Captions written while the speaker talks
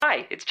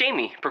Hi, it's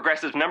Jamie,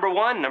 Progressive's #1,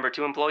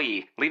 #2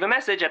 employee. Leave a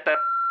message at the...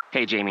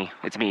 Hey, Jamie,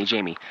 it's me,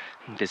 Jamie.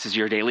 This is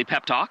your daily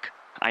pep talk.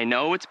 I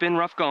know it's been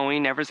rough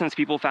going ever since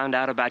people found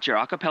out about your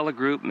a cappella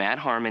group, Mad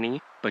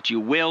Harmony, but you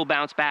will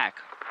bounce back.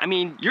 I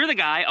mean, you're the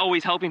guy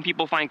always helping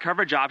people find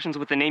coverage options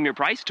with the Name Your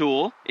Price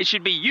tool. It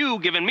should be you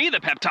giving me the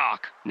pep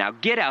talk. Now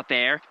get out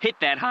there, hit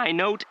that high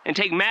note, and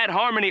take Mad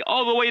Harmony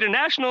all the way to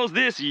nationals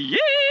this year!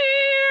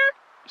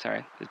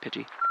 Sorry, it's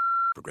pitchy.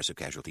 Progressive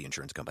Casualty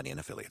Insurance Company and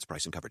Affiliates.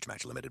 Price and coverage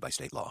match limited by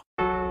state law.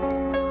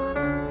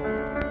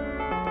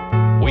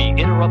 We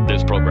interrupt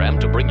this program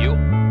to bring you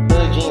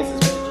Hood Jesus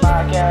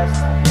Podcast.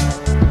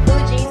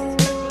 Hood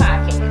Jesus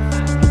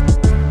Podcast.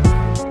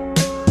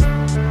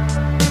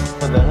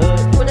 For the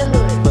hood. For the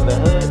hood. For the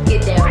hood.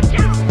 Get down.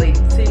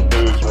 Lady T.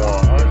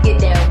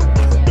 Get down.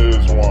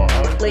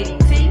 Lady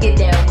T. Get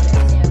down.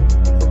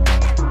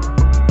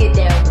 Get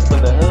down. For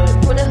the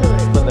hood. For the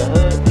hood. For the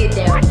hood. Get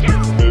down.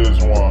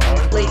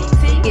 Lady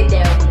T. Get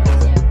down.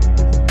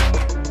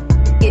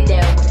 Get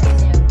down.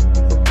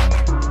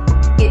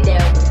 Get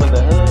down. For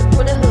the hood.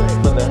 For the hood.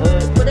 For the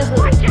hood. For the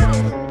hood.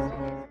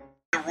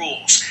 The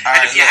rules.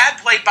 And if you had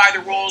played by the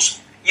rules,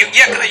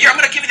 I'm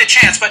going to give you the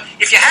chance, but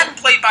if you hadn't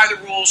played by the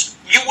rules,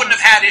 you wouldn't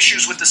have had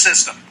issues with the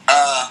system.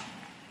 I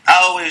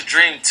always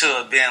dreamed too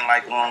of being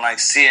like on like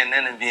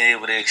CNN and being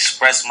able to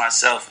express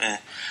myself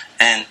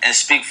and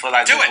speak for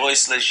like the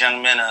voiceless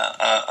young men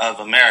of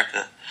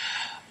America.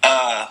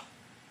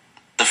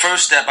 The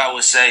first step I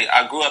would say,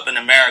 I grew up in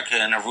America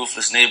in a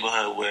ruthless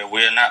neighborhood where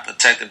we're not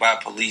protected by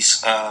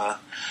police.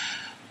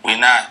 We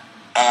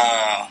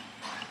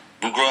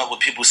grew up with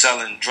people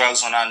selling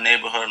drugs on our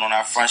neighborhood, on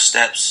our front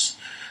steps.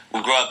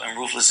 We grew up in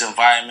ruthless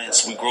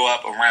environments. We grew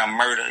up around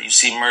murder. You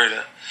see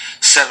murder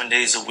 7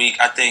 days a week.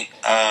 I think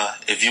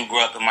if you grew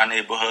up in my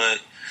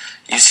neighborhood,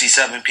 you see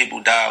 7 people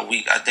die a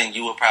week, I think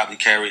you would probably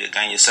carry a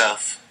gun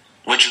yourself.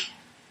 Would you?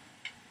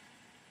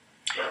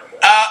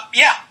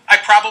 Yeah, I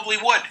probably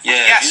would.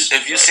 Yeah, Yes.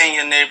 if you seen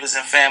your neighbors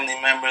and family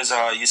members,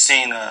 or you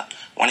seen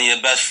one of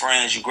your best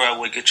friends you grew up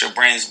with get your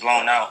brains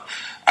blown out,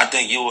 I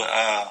think you would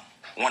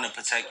want to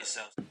protect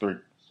yourself.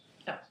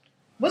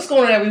 What's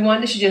going on,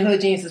 everyone? This is your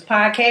Hood Geniuses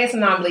Podcast,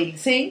 and I'm Lady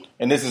T.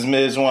 And this is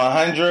Ms.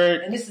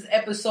 100. And this is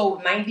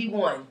episode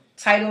 91.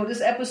 Title of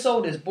this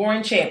episode is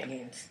Born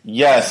Champions.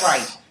 Yes. That's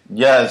right.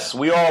 Yes,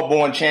 we all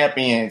born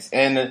champions.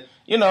 And,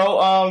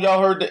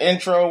 y'all heard the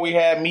intro. We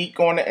had Meek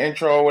on the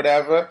intro or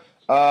whatever.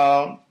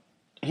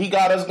 He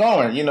got us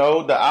going.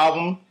 The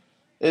album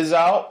is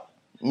out.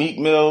 Meek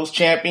Mill's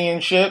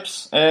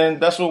Championships. And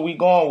that's what we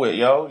going with,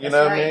 yo. You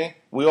know what I mean?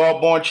 We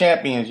all born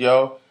champions,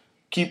 yo.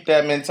 Keep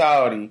that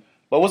mentality.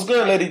 But what's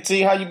good, Lady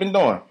T? How you been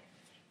doing?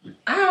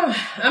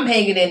 I'm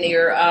hanging in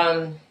there.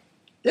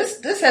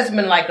 This has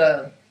been like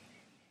a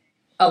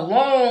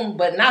long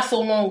but not so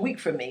long week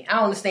for me. I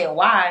don't understand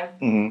why.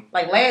 Mm-hmm.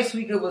 Like last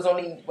week, it was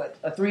only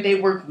a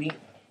 3-day work week,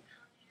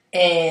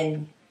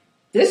 and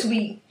this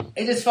week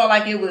it just felt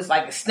like it was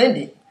like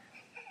extended.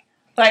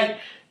 Like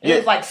it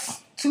was like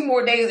 2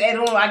 more days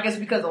added on. I guess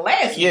because of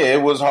last week. Yeah,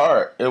 it was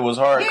hard. It was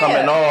hard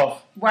coming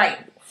off. Right.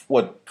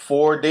 What,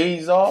 4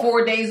 days off?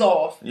 4 days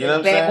off. You know what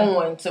I'm back saying?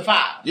 on to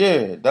 5.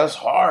 Yeah, that's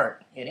hard.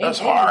 That's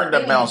hard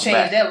to bounce back.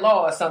 Change that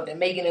law or something,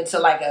 making it to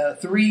like a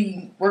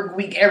 3 work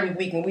week every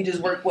week, and we just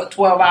work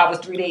 12 hours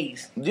 3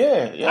 days.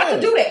 Yeah. I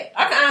could do that.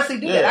 I can honestly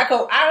do that. I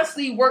could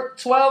honestly work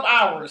 12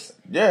 hours.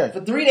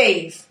 For 3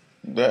 days.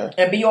 Yeah.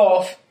 And be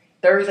off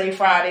Thursday,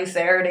 Friday,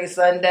 Saturday,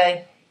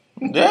 Sunday.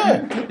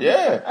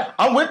 Yeah.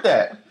 I'm with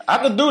that. I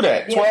could do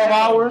that. 12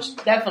 hours.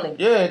 Definitely.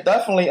 Yeah,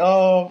 definitely.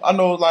 I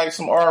know like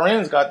some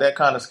RNs got that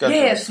kind of schedule.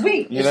 Yeah,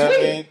 sweet. You know what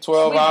I mean?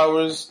 12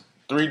 hours,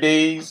 3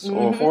 days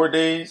or 4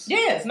 days.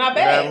 Yeah, it's not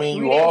bad. You know what I mean?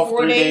 You off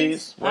 3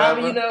 days.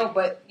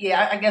 But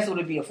yeah, I guess it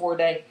would be a 4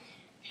 day.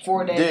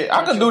 4 days. Yeah,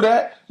 I could do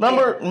that.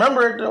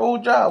 Remember at the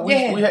old job?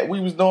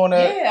 We was doing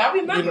that. Yeah, I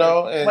remember.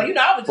 I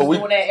was just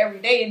doing that every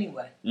day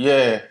anyway.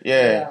 Yeah.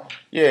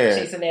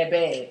 Chasing that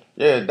bag.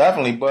 Yeah,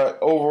 definitely. But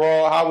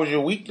overall, how was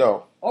your week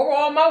though?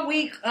 Overall, my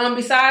week,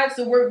 besides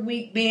the work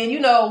week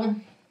being,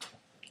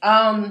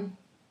 I'm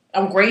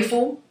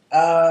grateful.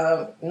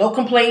 No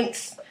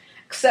complaints,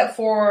 except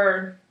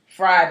for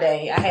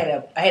Friday. I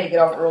had to get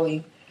off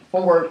early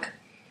from work,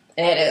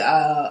 and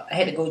I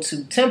had to go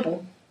to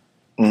Temple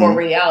for a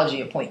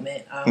radiology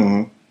appointment.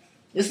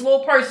 It's a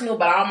little personal,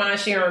 but I don't mind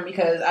sharing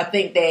because I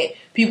think that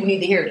people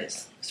need to hear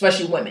this,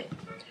 especially women.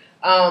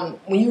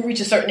 When you reach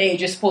a certain age,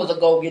 you're supposed to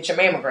go get your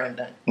mammogram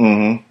done.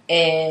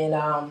 And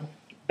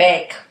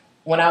back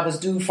when I was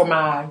due for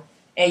my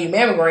annual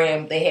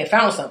mammogram, they had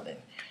found something.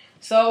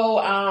 So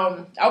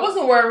I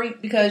wasn't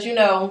worried because,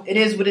 it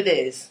is what it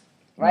is,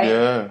 right?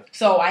 Yeah.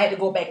 So I had to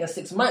go back in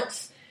 6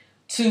 months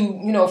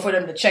to, for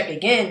them to check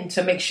again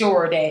to make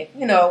sure that,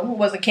 it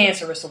wasn't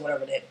cancerous or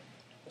whatever that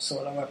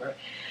sort of whatever.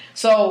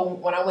 So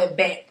when I went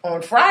back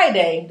on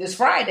this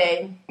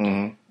Friday,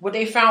 what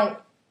they found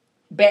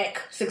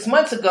back 6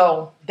 months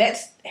ago, that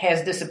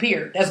has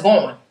disappeared. That's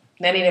gone.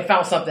 Now they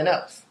found something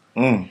else.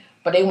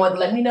 But they wanted to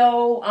let me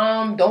know,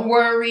 don't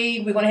worry,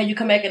 we're going to have you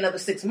come back in another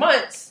 6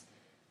 months.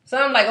 So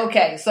I'm like,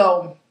 okay.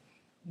 So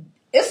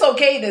it's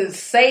okay to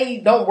say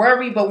don't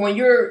worry, but when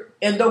you're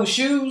in those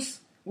shoes,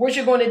 what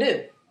you going to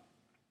do?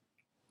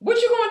 What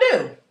you going to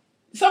do?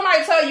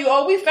 Somebody tell you,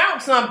 oh, we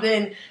found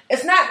something.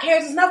 It's not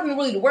cares. There's nothing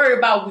really to worry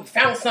about. We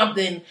found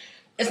something.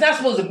 It's not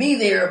supposed to be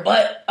there,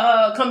 but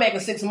come back in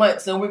 6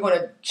 months and we're going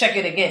to check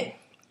it again.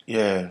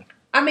 Yeah.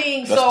 I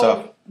mean, that's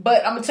tough.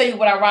 But I'm going to tell you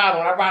what I ride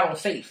on. I ride on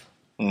faith.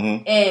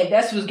 Mm-hmm. And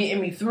that's what's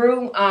getting me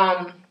through.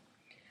 I'm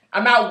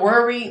not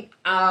worried.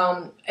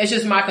 It's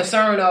just my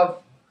concern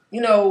of,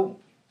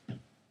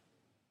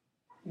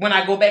 when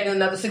I go back in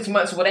another 6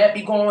 months, will that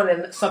be going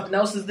and something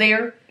else is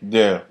there?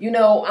 Yeah. But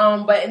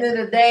at the end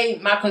of the day,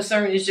 my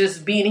concern is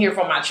just being here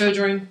for my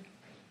children.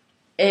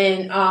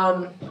 And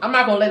I'm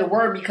not going to let it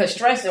worry because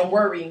stress and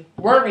worrying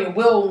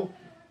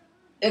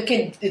it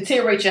can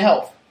deteriorate your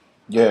health.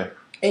 Yeah.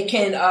 It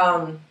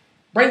can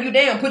bring you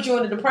down, put you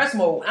into depressed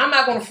mode. I'm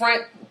not going to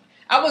front.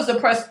 I was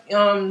depressed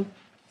for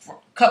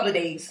a couple of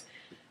days.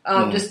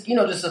 Just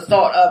the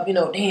thought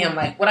of, damn,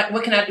 like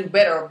what can I do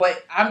better?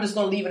 But I'm just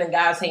going to leave it in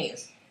God's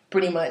hands.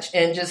 Pretty much,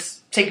 and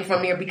just take it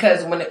from there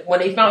because when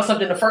they found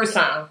something the first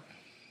time,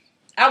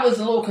 I was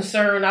a little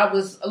concerned, I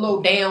was a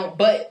little down,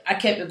 but I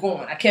kept it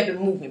going, I kept it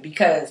moving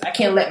because I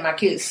can't let my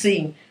kids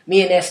see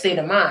me in that state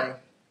of mind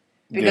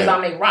because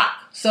I'm a rock.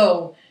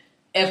 So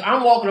if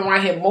I'm walking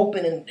around here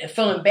moping and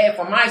feeling bad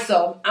for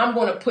myself, I'm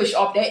going to push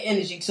off that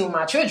energy to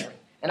my children,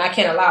 and I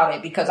can't allow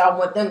that because I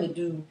want them to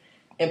do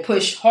and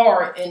push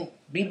hard and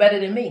be better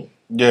than me.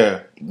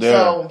 Yeah.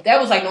 So that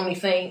was like the only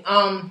thing.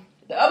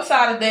 The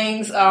upside of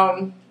things,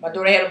 my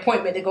daughter had an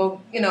appointment to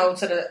go, to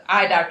the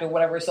eye doctor or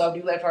whatever. So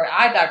we left her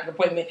eye doctor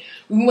appointment.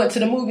 We went to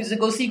the movies to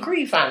go see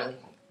Creed finally.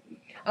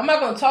 I'm not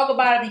going to talk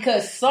about it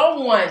because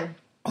someone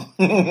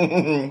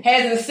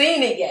hasn't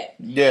seen it yet.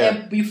 Yeah.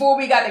 And before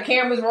we got the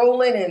cameras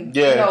rolling and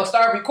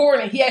started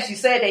recording, he actually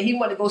said that he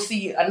wanted to go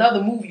see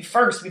another movie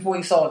first before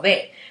he saw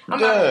that. I'm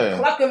not going to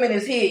cluck him in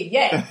his head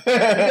yet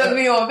because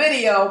we on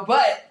video.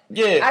 But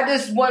I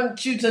just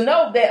want you to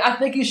know that I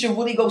think you should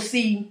really go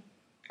see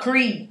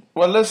Creed.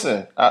 Well,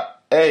 listen,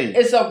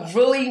 it's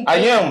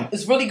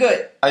It's really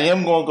good. I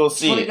am going to go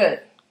see it. It's really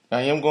good.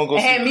 I am going to go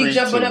see it. It had me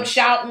jumping up,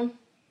 shouting.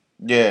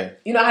 Yeah.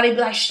 You know how they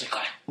be like, shh.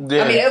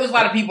 Yeah. I mean, there was a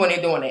lot of people in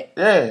there doing that.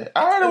 Yeah.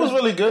 I heard it was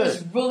really good.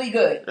 It was really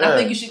good. Yeah. I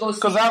think you should go see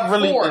it. Because I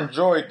really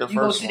enjoyed the first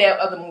one. You go see that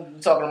other movie we're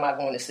talking about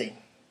going to see.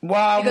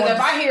 Wow. Because if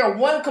I hear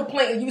one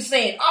complaint and you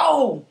saying,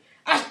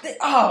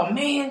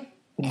 man.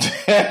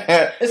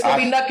 It's going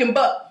to be nothing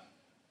but.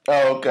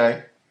 Oh,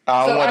 okay.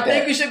 I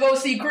think you should go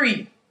see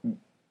Creed.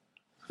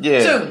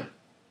 Yeah. 2.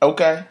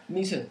 Okay.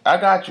 Me too. I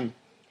got you.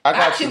 I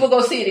actually will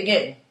go see it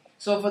again.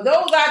 So for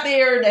those out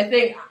there that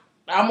think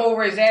I'm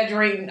over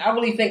exaggerating, I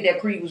really think that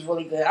Creed was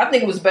really good. I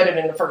think it was better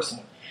than the first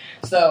one.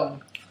 So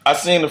I've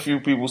seen a few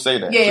people say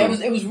that. Yeah, too.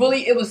 it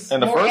was.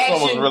 And the more first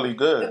action. one was really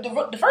good.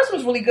 The first one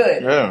was really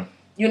good. Yeah.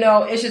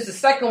 It's just the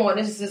second one.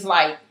 It's just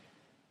like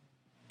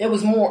it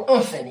was more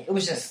oomph in it. It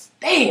was just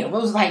damn. It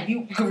was like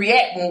you could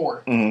react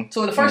more. Mm-hmm.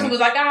 So the first one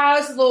was like,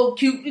 this is a little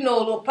cute, a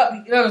little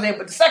puppy. You know what I'm saying?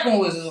 But the second one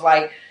was just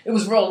like it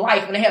was real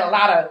life, and it had a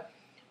lot of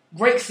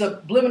great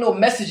subliminal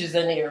messages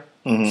in there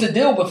to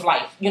deal with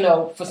life.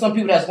 For some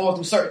people that's going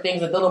through certain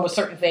things and dealing with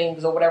certain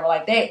things or whatever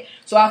like that.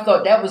 So I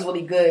thought that was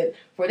really good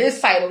for this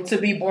title to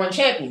be Born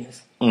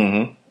Champions.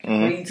 Mm-hmm.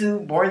 Mm-hmm. Creed 2,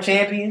 Born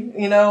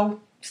Champion.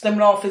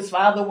 Stemming off his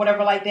father,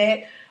 whatever like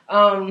that.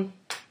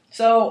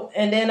 So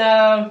and then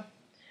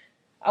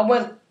I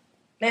went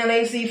down to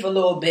AC for a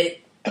little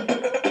bit.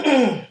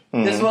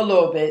 Just for a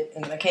little bit,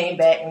 and I came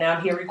back, and now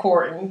I'm here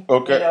recording.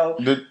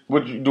 Okay.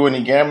 Would you do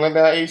any gambling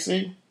at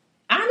AC?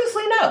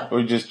 Honestly, no. Or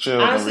you just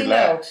chill Honestly, and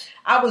relax?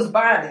 No. I was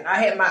bonding.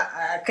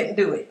 I couldn't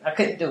do it. Okay. I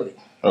couldn't do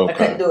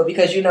it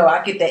because,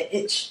 I get that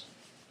itch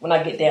when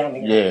I get down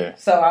there. Yeah.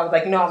 So I was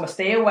like, I'm going to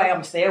stay away.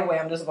 I'm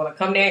just going to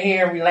come down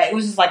here and relax. It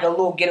was just like a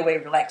little getaway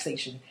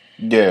relaxation.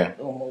 Yeah.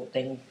 Little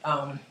thing.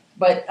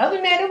 But other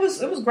than that, it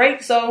was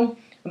great. So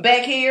I'm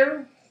back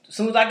here. As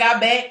soon as I got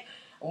back,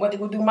 I went to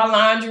go do my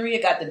laundry.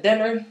 I got the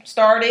dinner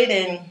started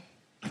and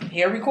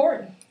here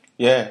recording.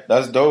 Yeah,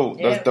 that's dope.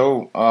 Yeah. That's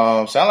dope.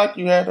 Sound like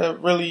you had a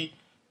really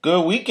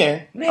good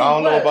weekend. Man, I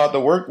don't know about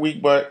the work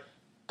week, but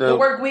the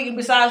work week and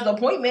besides the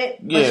appointment.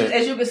 Yeah.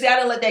 As you can see, I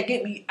didn't let that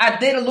get me. I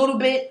did a little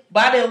bit,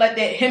 but I didn't let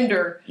that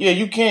hinder. Yeah,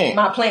 you can't.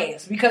 My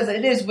plans because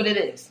it is what it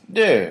is.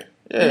 Yeah.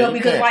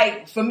 Because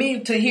like for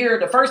me to hear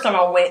the first time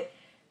I went,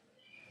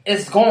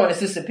 it's gone. It's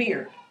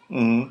disappeared.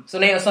 Mm-hmm. So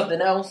now it's something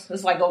else.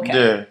 It's like okay.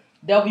 Yeah.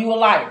 Devil, you a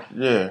liar.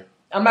 Yeah.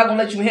 I'm not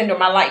gonna let you hinder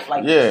my life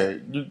like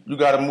this. Yeah, you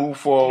got to move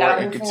forward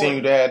and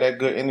continue to have that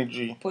good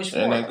energy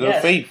and that good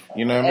faith.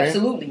 You know what I mean?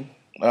 Absolutely.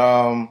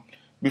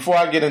 Before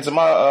I get into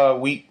my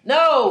week,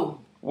 no.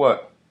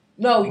 What?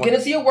 No, you get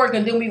into your work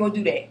and then we gonna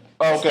do that.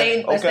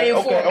 Okay.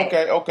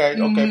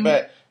 Okay.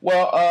 Bet.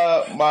 Well,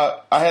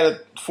 I had a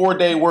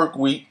 4-day work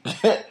week.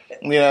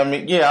 You know what I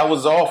mean? Yeah, I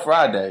was off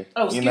Friday.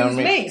 Oh, excuse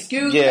me.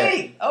 Excuse me.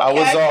 Okay. I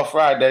was off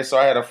Friday, so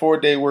I had a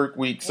 4-day work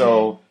week.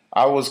 So.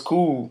 I was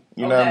cool,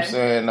 you know what I'm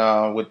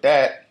saying, with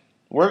that.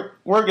 Work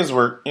is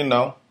work,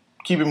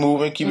 Keep it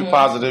moving, keep it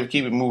positive,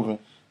 keep it moving.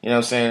 You know what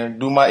I'm saying?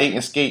 Do my 8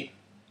 and skate.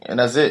 and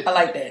that's it. I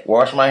like that.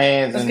 Wash my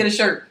hands. Let's and get a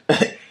shirt.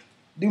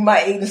 Do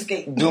my 8 and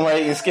skate. Do my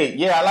 8 and skate.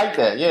 Yeah, I like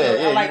that. Yeah,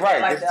 I like you're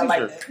right. that. I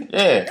like T-shirt.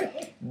 Yeah.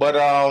 But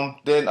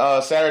then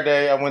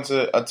Saturday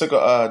I took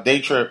a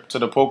day trip to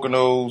the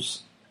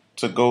Poconos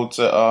to go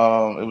to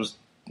it was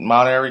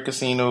Mount Airy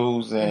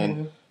casinos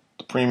and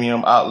the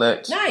premium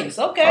outlets. Nice.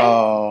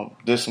 Okay.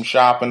 Did some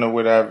shopping or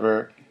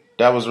whatever.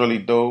 That was really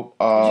dope.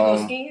 Did you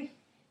go skiing?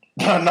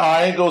 No,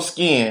 I ain't go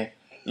skiing.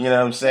 You know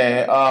what I'm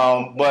saying?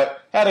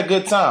 But had a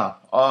good time.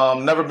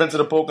 Never been to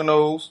the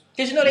Poconos.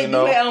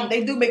 Because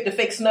they do make the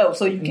fake snow,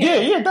 so you can.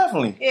 Yeah,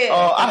 definitely. Yeah,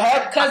 I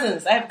have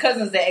cousins. I have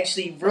cousins that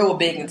actually real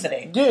big into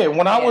that. Yeah,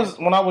 when I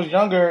was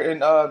younger in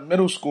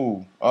middle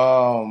school,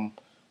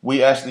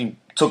 we actually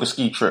took a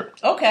ski trip.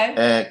 Okay.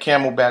 At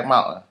Camelback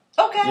Mountain.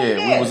 Okay.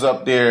 Yeah, we was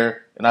up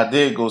there, and I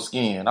did go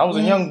skiing. I was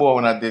a young boy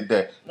when I did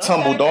that.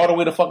 Tumbled all the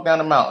way the fuck down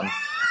the mountain.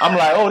 I'm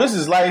like, oh, this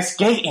is like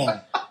skating.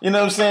 You know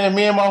what I'm saying?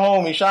 Me and my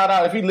homie, shout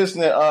out, if he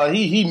listening,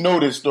 he know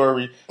this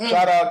story.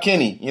 Shout out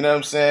Kenny. You know what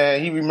I'm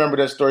saying? He remember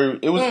that story.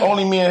 It was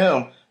only me and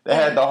him that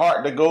had the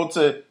heart to go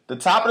to the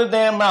top of the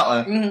damn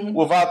mountain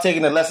without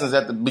taking the lessons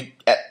at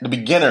the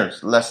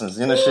beginners lessons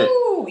and the shit.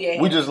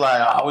 Yeah. We just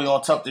like, we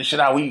gonna tough this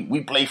shit out.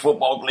 We play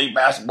football, play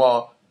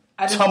basketball.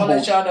 I just want to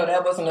let y'all know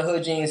that wasn't a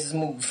Hood Genius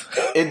move.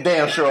 It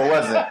damn sure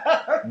wasn't.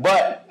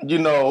 But, we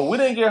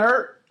didn't get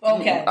hurt.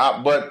 Okay.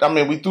 But, I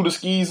mean, we threw the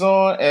skis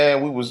on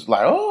and we was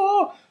like,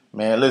 oh,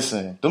 man,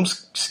 listen, them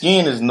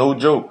skiing is no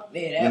joke.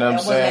 Yeah, you know what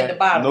I'm saying? At the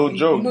bottom. No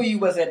joke. You knew you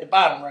was at the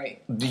bottom,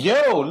 right?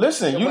 Yo,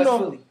 listen,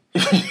 Joe,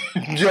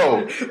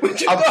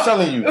 I'm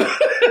telling you,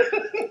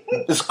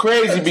 it's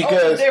crazy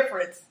because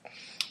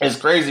it's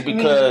crazy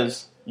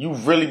because you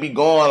really be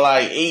going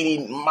like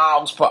 80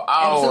 miles per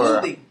hour.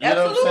 Absolutely. You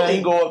know what I'm saying?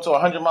 You go up to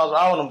 100 miles per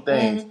hour on them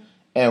things,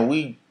 and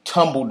we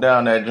tumbled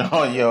down that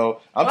joint, yo.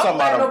 I'm talking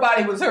about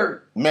nobody was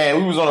hurt. Man,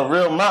 we was on a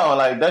real mountain.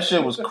 Like, that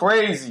shit was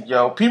crazy,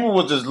 yo. People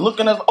were just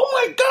looking at us. Oh,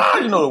 my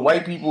God. The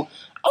white people.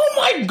 Oh,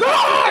 my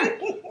God.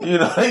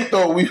 They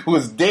thought we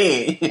was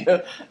dead.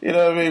 You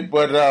know what I mean?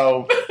 But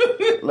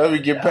let me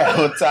get back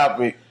on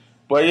topic.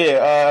 But,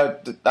 yeah,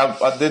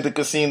 I did the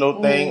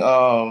casino thing.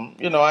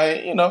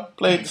 I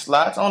played the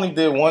slots. I only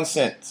did 1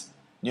 cent.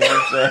 You know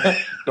what I'm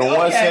saying? The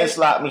 1 cent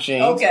slot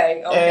machine.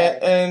 Okay.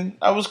 And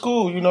I was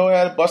cool. I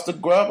had a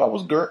busted grub. I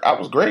was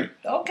great.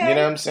 Okay. You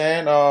know what I'm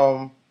saying?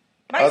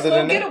 Nice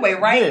little getaway,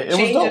 right? Yeah, it was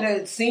changing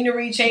the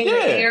scenery, changing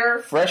the air.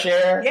 Fresh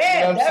air.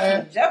 Yeah, you know what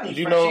I'm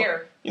definitely fresh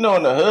air. In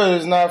the hood,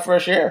 it's not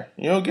fresh air.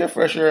 You don't get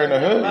fresh air in the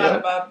hood. Right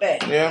about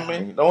that. You know what I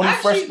mean? The only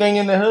fresh thing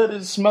in the hood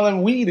is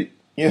smelling weed.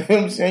 You know what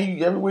I'm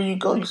saying? Everywhere you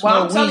go, you smell weed.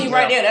 Well, I'm telling you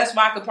right there, that's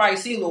why I could probably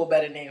see a little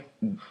better now.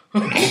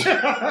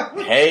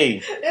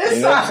 Hey, it's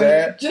you know what I'm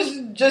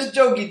saying? Just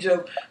jokey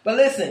joke. But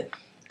listen,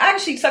 I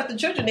actually took the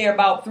children there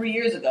about 3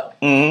 years ago,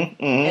 and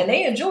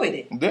they enjoyed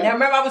it. Yeah. Now,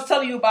 remember I was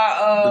telling you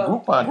about the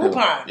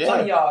Groupon. Yeah.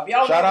 Telling y'all, if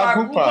y'all shout out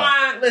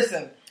Groupon,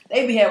 listen,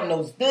 they be having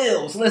those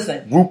deals.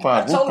 Listen,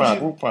 Groupon.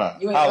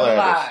 You ain't gonna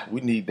lie.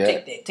 We need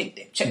that. Take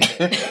that. Check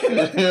that. You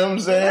know what I'm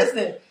saying?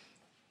 Listen.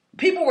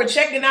 People were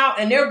checking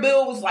out, and their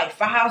bill was like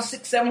 $500,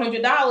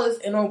 $600, $700,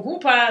 and on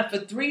Groupon for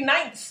 3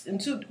 nights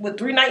and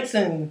 3 nights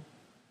and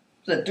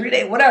 3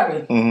 days,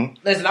 whatever.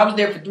 Listen, I was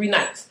there for 3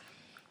 nights.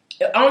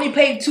 I only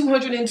paid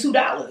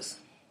 $202.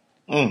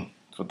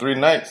 For 3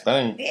 nights, that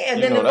ain't. Yeah,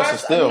 and then the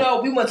rest,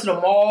 we went to the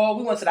mall,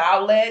 we went to the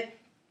outlet.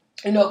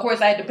 Of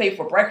course, I had to pay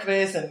for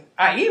breakfast and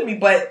I eat,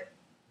 but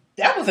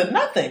that wasn't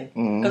nothing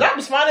because I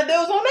was finding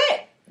deals on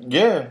that.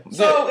 Yeah.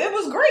 So it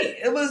was great.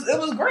 It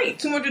was great.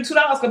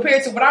 $202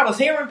 compared to what I was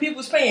hearing people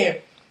was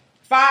paying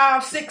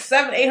 $500,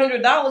 $600,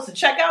 $700, $800 to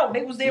check out.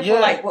 They was there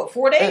for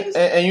 4 days.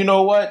 And you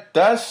know what?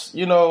 That's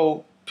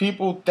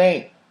people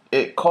think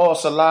it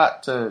costs a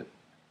lot to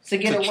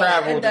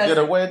travel to get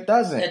away. It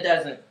doesn't. It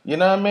doesn't. You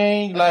know what I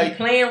mean? Like,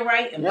 plan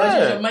right and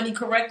budget your money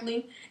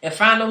correctly and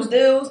find those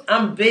deals.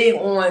 I'm big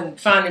on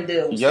finding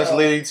deals. Yes,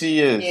 Lady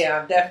T is. Yeah,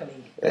 I'm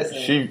definitely.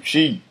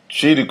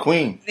 She the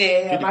queen.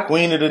 Yeah, she the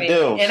queen of the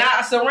deals. And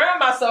I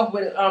surround myself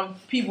with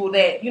people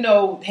that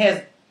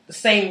has the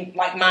same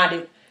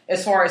like-minded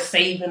as far as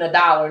saving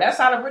 $1. That's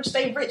how the rich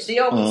stay rich. They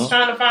always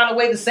trying to find a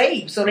way to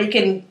save so they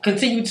can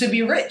continue to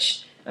be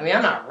rich. I mean,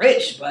 I'm not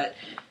rich, but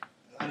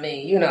I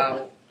mean,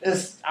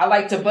 I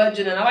like to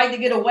budget and I like to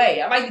get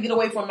away. I like to get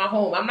away from my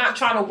home. I'm not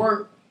trying to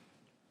work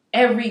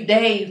every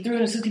day,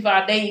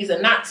 365 days,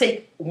 and not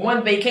take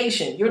one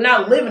vacation. You're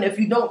not living if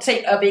you don't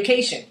take a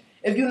vacation.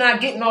 If you're not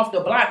getting off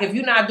the block, if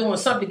you're not doing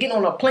something, getting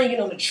on a plane,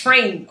 getting on a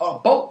train or a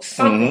boat,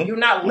 something, you're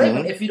not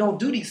living if you don't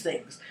do these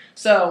things.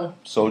 So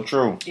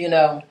true.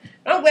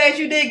 I'm glad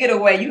you did get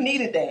away. You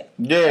needed that.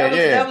 Yeah,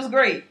 that was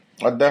great.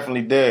 I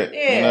definitely did.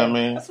 Yeah, you know what I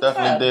mean?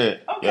 Definitely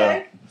did. Okay.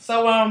 Yeah. So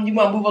you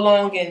want to move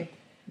along and...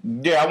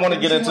 Yeah, I want to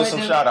get into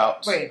some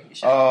shout-outs.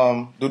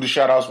 Do the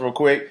shout-outs real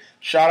quick.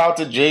 Shout out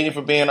to Jaden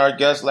for being our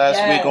guest last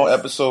week on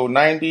episode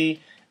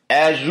 90.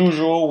 As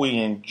usual, we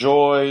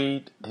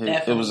enjoyed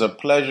it. It was a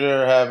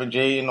pleasure having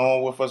Jaden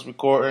on with us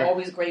recording.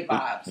 Always great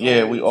vibes.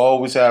 Yeah, we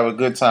always have a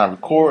good time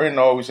recording.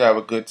 Always have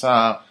a good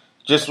time.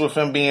 Just with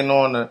him being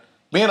on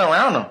being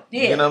around him.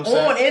 Yeah, you know what I'm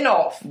saying? on and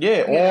off.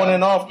 Yeah, on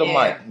and off the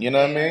mic. You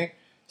know what I mean?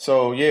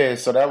 So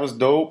so that was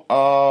dope.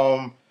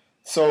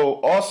 So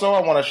also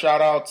I want to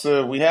shout out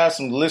to, we have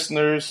some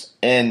listeners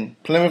in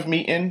Plymouth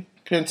Meeting,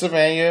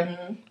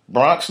 Pennsylvania,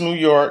 Bronx, New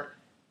York,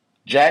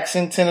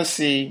 Jackson,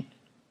 Tennessee,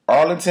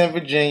 Arlington,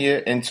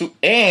 Virginia, and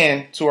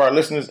to our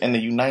listeners in the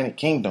United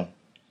Kingdom.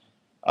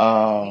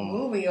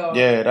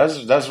 Yeah,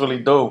 that's really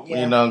dope.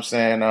 Yeah. You know what I'm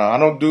saying? I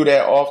don't do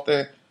that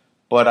often,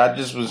 but I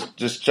just was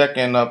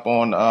checking up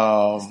on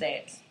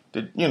Stats.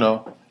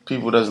 the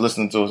people that's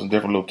listening to us in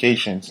different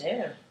locations.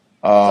 Yeah. It's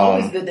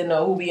always good to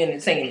know who we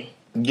entertaining.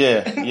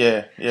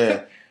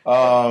 Yeah.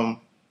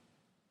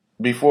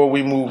 Before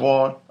we move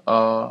on,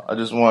 I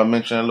just want to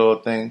mention a little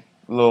thing,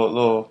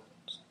 little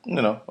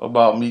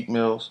about Meek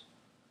Mill's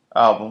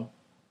album.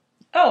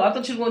 Oh, I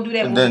thought you were going to do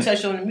that And when then- we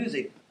touch on the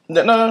music.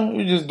 No,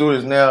 we just do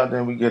this now,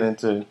 then we get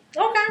into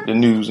the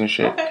news and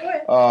shit. Okay,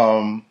 go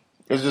ahead.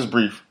 It's just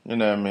brief, you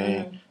know what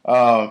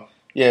I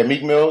mean?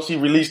 Meek Mills, he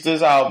released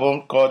his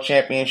album called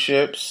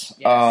Championships.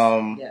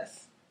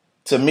 Yes.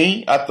 To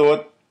me, I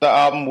thought the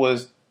album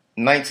was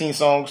 19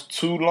 songs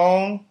too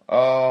long.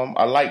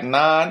 I like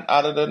 9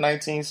 out of the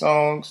 19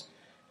 songs.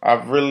 I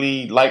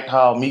really liked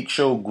how Meek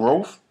showed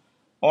growth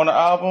on the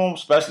album,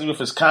 especially with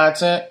his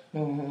content,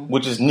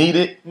 which is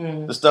needed.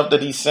 The stuff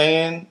that he's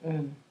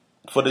saying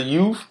for the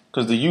youth,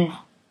 because the youth,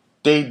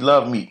 they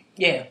love Meek.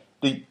 Yeah.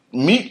 The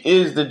Meek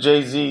is the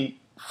Jay-Z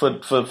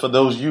for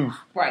those youth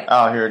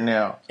out here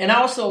now. And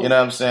also, you know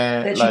what I'm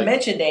saying? That you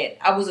mentioned that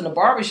I was in a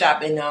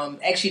barbershop and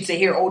actually to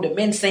hear older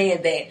men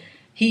saying that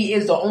he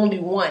is the only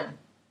one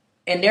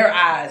in their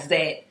eyes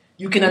that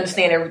you can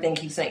understand everything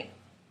he's saying.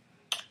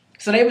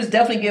 So they was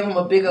definitely giving him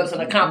a big ups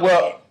and a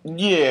compliment.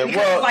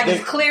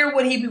 It's clear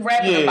what he be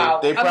rapping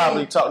about. They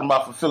probably talking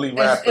about for Philly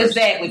rappers.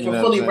 Exactly, for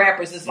Philly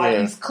rappers. It's like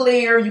he's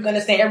clear, you can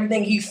understand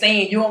everything he's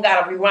saying. You don't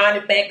gotta rewind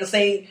it back to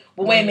say,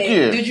 well, wait a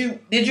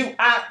minute,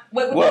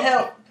 what the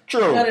hell?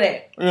 True. None of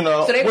that.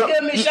 So they were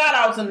giving me shout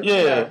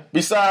outs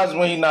besides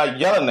when he's not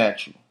yelling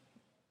at you.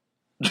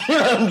 You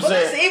know what I'm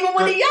saying? Listen, even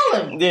when he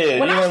yelling. Yeah.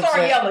 When I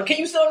start yelling, can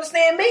you still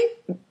understand me?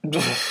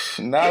 He's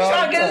trying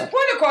to get his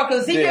point across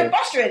because he get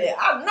frustrated.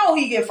 I know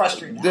he get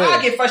frustrated. Yeah.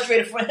 I get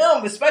frustrated for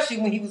him, especially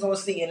when he was on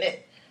CNN.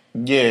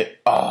 Yeah.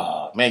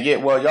 Oh, man. Yeah.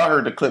 Well, y'all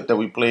heard the clip that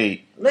we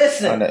played.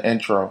 Listen. On the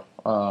intro.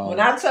 When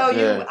I tell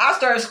you, I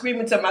started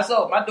screaming to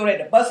myself. My daughter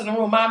had to bust in the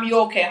room, Mom, you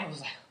okay? I was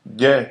like,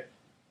 yeah.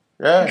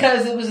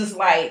 Because it was just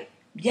like,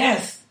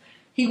 yes.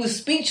 He was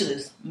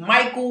speechless.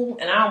 Michael,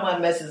 and I don't want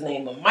to mess his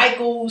name up.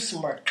 Michael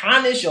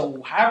Smerconish,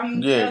 or however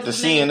you the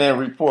CNN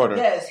reporter.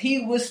 Yes,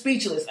 he was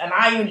speechless, and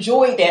I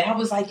enjoyed that. I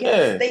was like,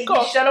 yes, they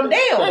shut him down.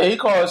 Yeah, he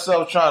called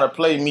himself trying to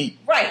play Meek.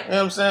 Right. You know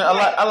what I'm saying?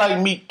 I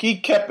like Meek. He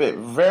kept it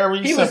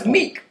very simple. He was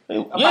meek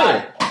about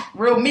it.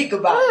 Real meek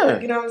about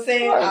it. You know what I'm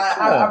saying?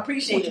 I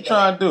appreciate it. What you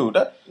trying to do?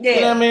 You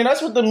know what I mean?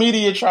 That's what the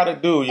media try to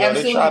do. Yo.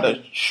 They try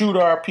to shoot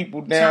our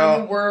people down.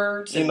 Turn the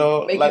words.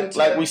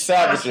 Like we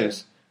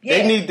savages.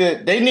 Yeah.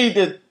 They need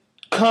to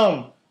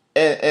come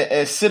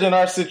and sit in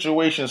our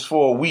situations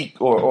for a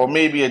week or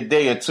maybe a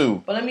day or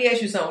two. But let me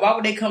ask you something. Why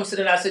would they come sit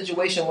in our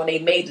situation when they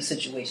made the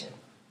situation?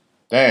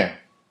 Damn.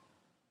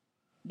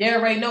 They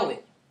already know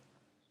it.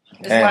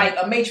 It's like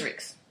a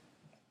Matrix.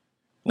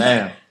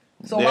 Damn.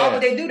 So why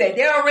would they do that?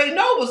 They already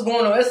know what's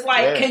going on. It's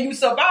like, can you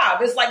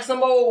survive? It's like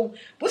some old,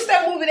 what's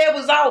that movie that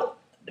was out?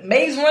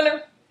 Maze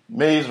Runner?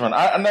 Maze Runner.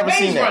 I never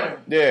seen that. Runner.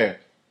 Yeah.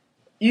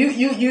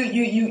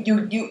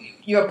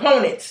 Your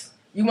opponents.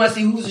 You want to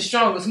see who's the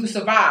strongest, who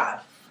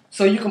survived.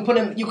 So you can put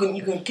them, you can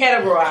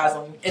categorize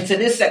them into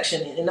this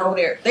section and over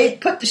there. They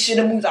put the shit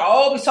in movies. I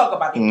always talk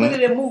about. They put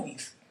it in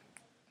movies.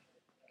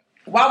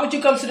 Why would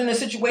you come sit in a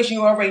situation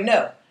you already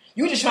know?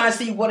 You just trying to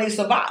see will they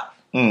survive.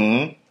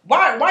 Mm-hmm.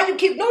 Why you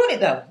keep doing it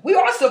though? We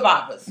are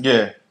survivors.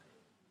 Yeah.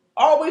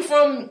 All we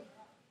from.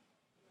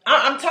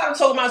 I'm tired of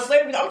talking about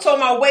slavery. I'm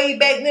talking about way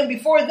back then.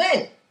 Before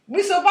then,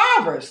 we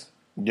survivors.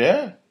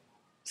 Yeah.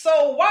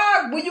 So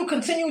why will you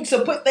continue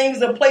to put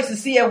things in place to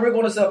see if we're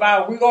going to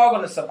survive? We are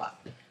going to survive.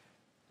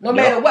 No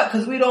matter what,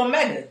 because we don't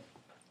matter.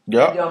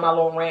 Yep. You on my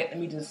little rant. Let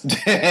me just...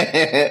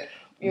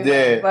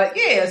 Yeah. But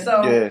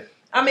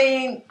I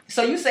mean,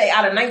 so you say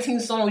out of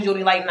 19 songs, you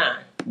only like 9.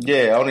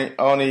 Yeah, only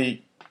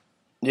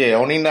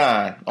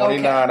 9. Only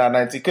 9 out of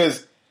 19.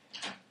 Because,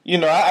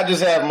 I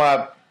just have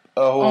my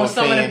whole on opinion.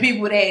 Some of the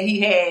people that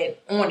he had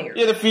on here.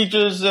 Yeah, the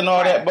features and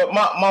all that. But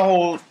my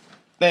whole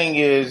thing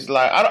is,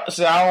 like, I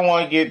don't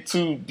want to get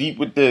too deep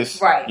with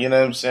this. Right. You know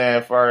what I'm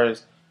saying? As far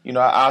as,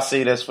 I'll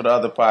say this for the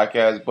other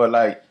podcasts. But,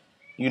 like,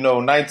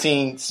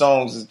 19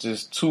 songs is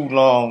just too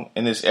long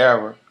in this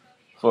era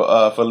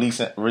for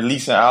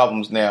releasing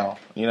albums now.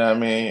 You know what I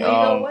mean? Well,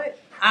 you know what?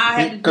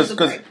 I have to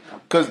disagree.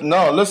 Because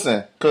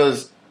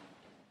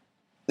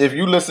if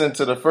you listen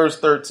to the first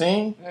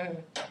 13,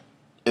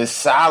 it's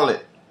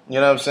solid.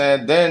 You know what I'm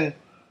saying? Then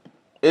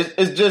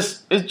it's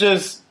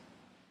just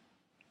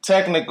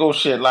technical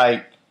shit.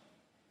 Like,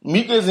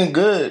 Meek isn't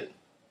good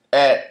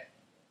at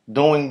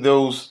doing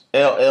those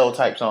LL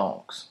type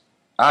songs.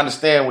 I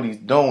understand what he's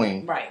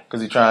doing, right?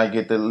 Because he's trying to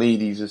get the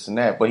ladies, this and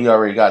that, but he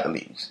already got the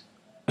ladies.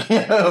 You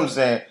know what I'm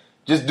saying?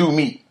 Just do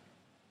Meek.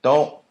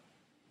 Don't,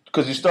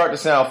 because you start to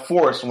sound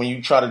forced when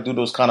you try to do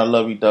those kind of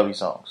lovey-dovey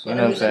songs. You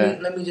know what I'm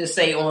saying? Let me just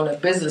say, on the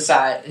business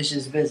side, it's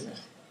just business.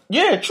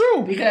 Yeah,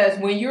 true. Because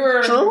when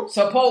you're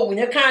when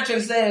your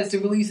contract says to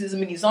release this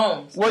many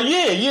songs, well, the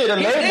label it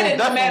definitely,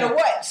 no matter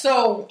what.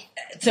 So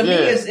to me,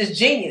 it's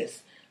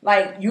genius.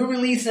 Like, you're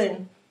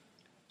releasing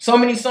so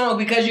many songs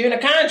because you're in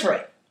a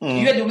contract. Mm-hmm.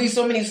 You had to release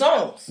so many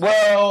songs.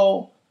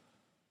 Well,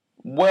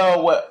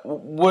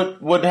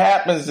 what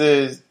happens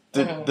is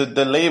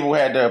the label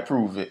had to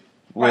approve it,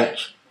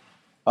 which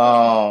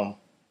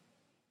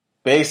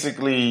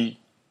basically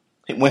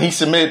when he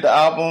submitted the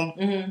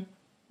album,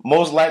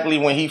 most likely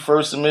when he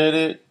first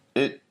submitted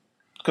it,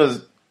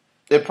 because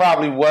it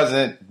probably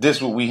wasn't this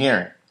what we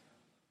hearing.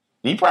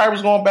 He probably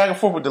was going back and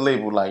forth with the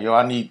label, like, yo,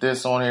 I need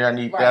this on here, I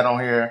need that on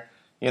here.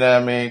 You know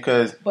what I mean?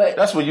 Because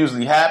that's what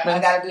usually happens.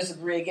 I gotta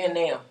disagree again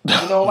now.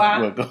 You know why?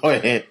 Well, go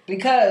ahead.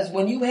 Because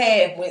when you're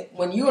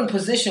in a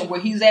position where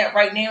he's at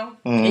right now,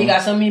 and you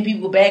got so many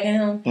people backing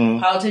him,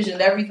 politicians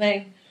and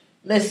everything,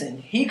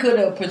 listen, he could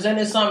have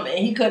presented something,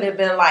 and he could have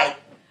been like,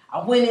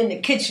 I went in the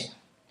kitchen,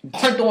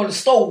 turned on the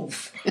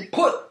stove,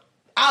 put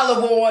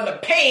olive oil on the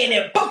pan,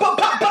 and pop, pop,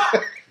 pop, pop.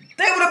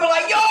 They would have been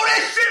like, yo,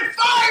 that shit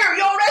fire!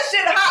 Yo, that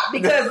shit hot!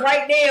 Because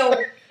right now,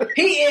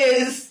 he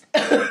is...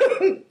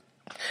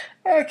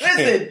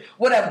 Listen,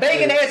 with a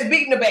banging ass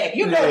beat in the back.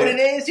 You know what it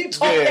is. You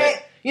talk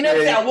that. You know what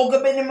I'm saying? I woke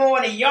up in the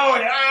morning,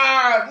 yawning. You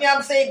know what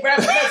I'm saying? Grab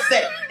a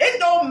nutsack. It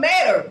don't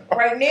matter.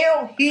 Right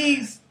now,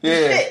 he's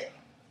shit.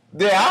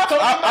 Yeah,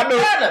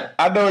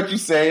 I know what you're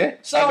saying.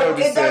 So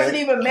it doesn't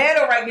even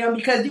matter right now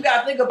because you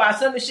got to think about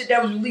some of the shit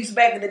that was released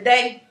back in the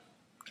day.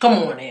 Come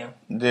on now.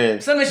 Yeah.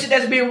 Some of the shit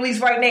that's being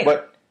released right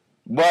now.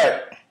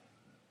 But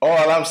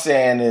all I'm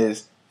saying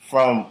is,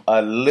 from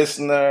a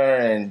listener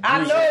and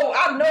I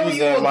know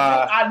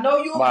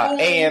you my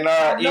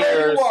A&R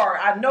ears.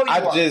 I know you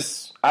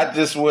are. I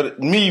just would,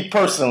 me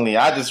personally,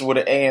 I just would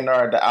have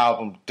A&R'd the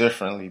album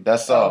differently.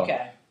 That's all.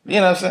 Okay.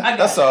 You know what I'm saying?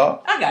 That's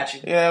all. I got you.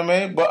 You know what I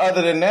mean? But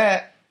other than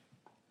that,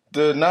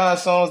 the 9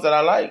 songs that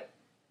I like,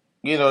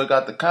 you know,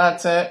 got the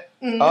content.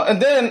 And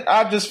then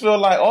I just feel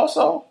like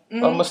also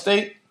a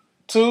mistake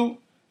too.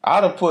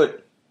 I'd have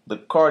put the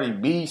Cardi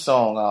B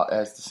song out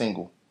as the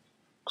single.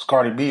 Cause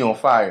Cardi B on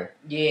fire.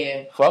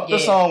 Yeah. Fuck the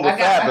song with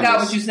Fabulous. I got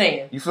what you're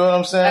saying. You feel what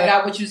I'm saying? I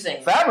got what you're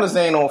saying. Fabulous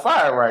ain't on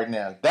fire right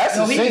now. That's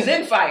no, he's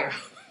in fire.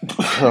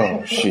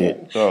 Oh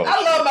shit. Oh,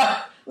 I love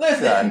my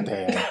listen. God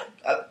damn.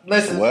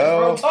 Listen,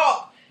 real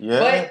talk. Yeah.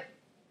 But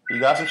he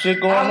got some shit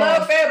going on. I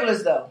love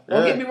Fabulous though.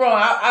 Don't get me wrong.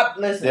 I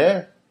listen.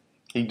 Yeah.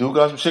 He do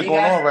got some shit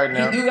going on right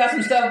now. He do got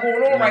some stuff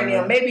going on right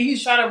now. Maybe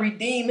he's trying to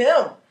redeem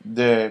him.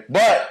 Yeah.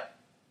 But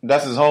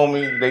that's his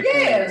homie. They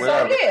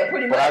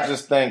pretty much. But I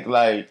just think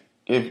like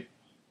if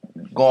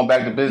going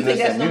back to business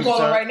and music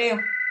right now.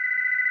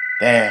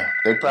 Damn,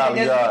 they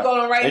probably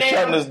are. Right they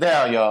shutting us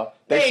down, y'all.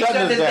 They shutting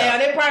us down.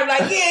 They probably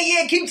like,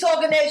 yeah, keep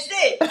talking that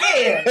shit.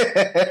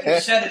 Yeah,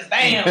 shut us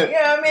down. You know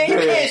what I mean? You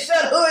can't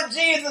shut Hood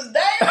Jesus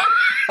down.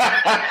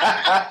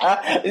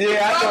 Yeah,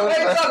 I know.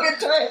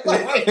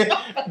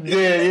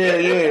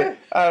 Yeah.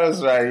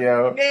 That's right,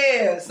 yo.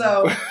 Yeah,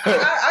 so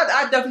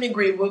I definitely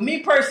agree. With me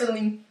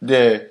personally,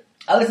 I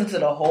listened to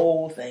the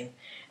whole thing,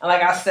 and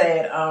like I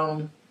said,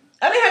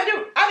 I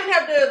didn't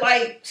have to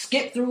like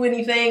skip through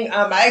anything.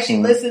 I actually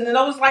listened, and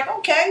I was like,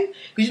 okay,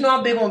 because you know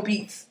I'm big on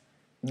beats.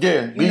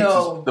 Yeah, beats. You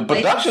know, the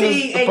production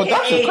is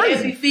crazy.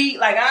 Heavy feet,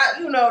 like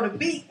the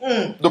beat.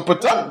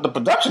 The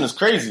production is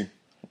crazy.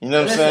 You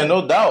know what I'm saying?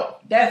 No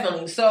doubt.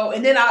 Definitely. So,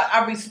 and then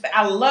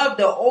I love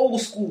the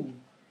old school.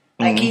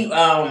 Like he used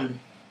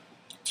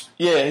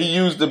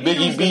the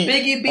Biggie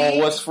beat on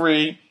What's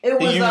Free. It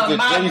was he used the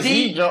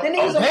Jay-Z jump. Then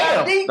he was the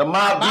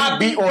Mobb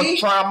Deep beat on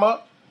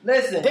Trauma.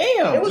 Listen,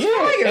 damn, it was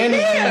fire. And he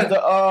used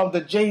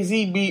the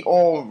Jay-Z beat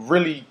on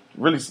really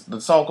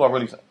the song called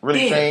really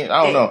Changed.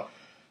 I don't know,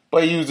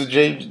 but he used the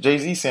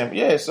Jay-Z sample.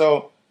 Yeah,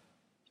 so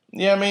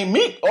I mean,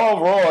 Meek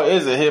overall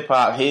is a hip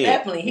hop head.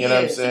 Definitely, you know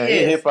what I'm saying?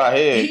 He's a hip hop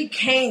head. He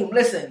came.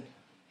 Listen,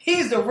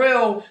 he's the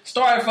real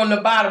starting from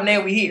the bottom.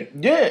 Now we here.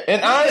 Yeah,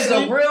 and honestly,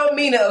 he's the real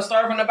meaning of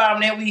starting from the bottom.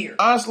 Now we here.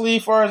 Honestly,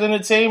 as far as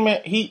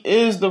entertainment, he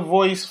is the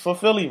voice for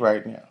Philly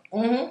right now.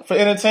 Mm-hmm. For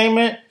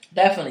entertainment.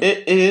 Definitely.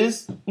 It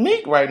is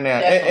Meek right now.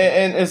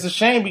 And it's a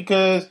shame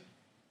because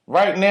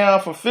right now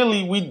for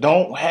Philly, we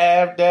don't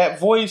have that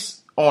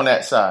voice on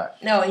that side.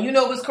 No, and you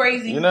know what's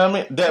crazy? You know what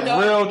I mean? That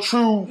real,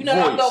 true voice. You know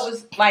what I thought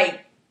was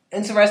like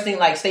interesting,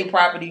 like State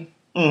Property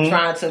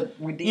trying to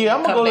redeem. Yeah,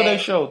 I'm going to go to their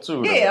show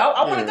too. Yeah,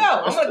 I want to go.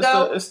 I'm going to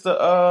go. It's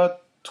the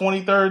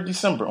 23rd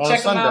December on a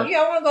Sunday. Them out. Yeah,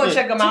 I want to go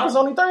check them out. It's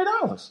only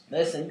 $30.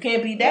 Listen, you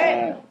can't beat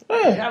that.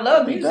 Yeah. I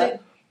love music.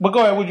 But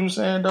go ahead, what you were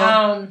saying,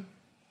 though?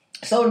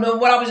 So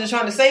what I was just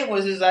trying to say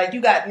was like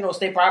you got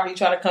State Property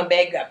trying to come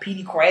back. You got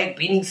Petey Craig,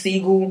 Beanie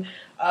Siegel,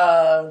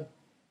 Nif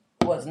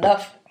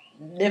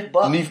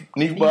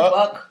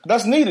Buck.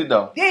 That's needed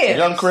though. Yeah,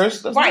 Young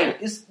Chris. That's right.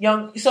 Needed. It's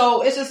young.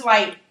 So it's just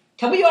like,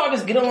 can we all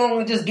just get along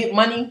and just get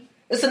money?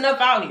 It's enough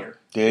out here.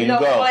 There you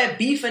go. All that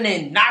beefing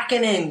and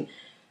knocking and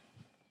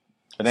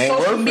It ain't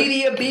social worth it.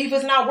 media beef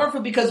is not worth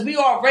it because we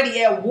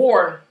already at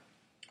war.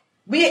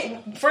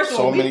 First of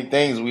all, So many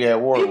things we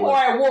at war people with.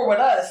 are at war with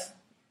us,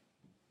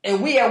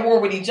 and we at war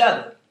with each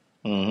other.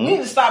 Mm-hmm. We need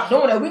to stop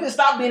doing that. We need to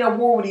stop being at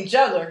war with each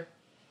other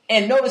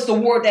and notice the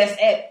war that's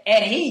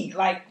at heat,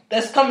 like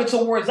that's coming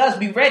towards us.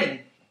 Be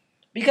ready,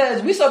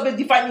 because we so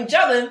busy fighting each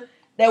other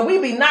that we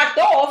be knocked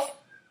off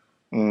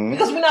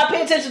because we're not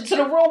paying attention to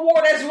the real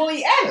war that's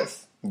really at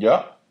us.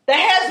 Yeah. That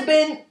has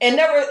been and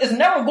is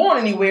never going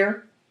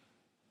anywhere.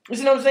 You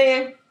see what I'm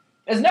saying?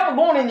 It's never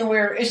going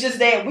anywhere. It's just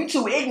that we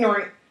too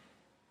ignorant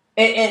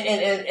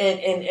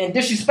and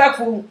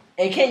disrespectful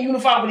and can't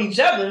unify with each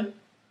other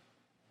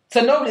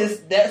to notice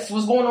that's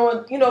what's going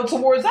on,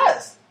 towards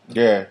us.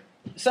 Yeah.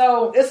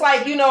 So it's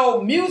like,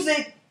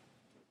 music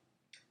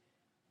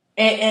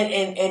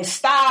and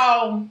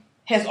style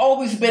has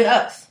always been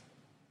us.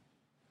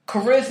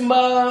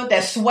 Charisma,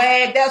 that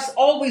swag, that's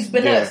always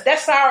been us.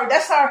 That's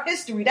our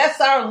history. That's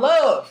our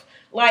love.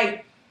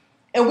 Like,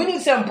 and we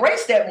need to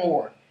embrace that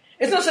more.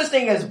 It's no such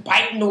thing as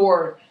biting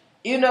or,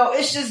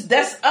 it's just,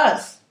 that's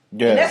us.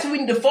 Yeah. And that's what we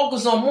need to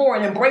focus on more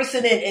and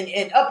embracing it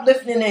and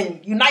uplifting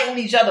and uniting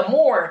each other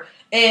more.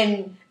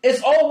 And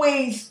it's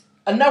always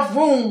enough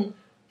room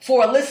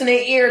for a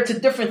listening ear to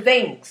different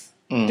things,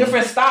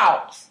 different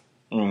styles.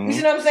 Mm-hmm. You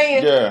see what I'm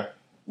saying? Yeah.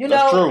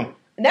 That's true.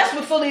 And that's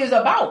what Philly is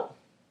about.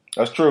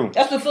 That's true.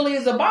 That's what Philly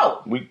is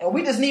about. And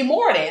we just need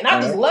more of that. And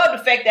I just love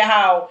the fact that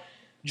how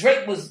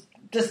Drake was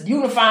just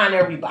unifying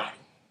everybody.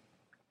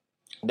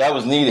 That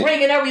was needed.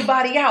 Bringing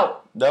everybody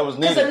out. That was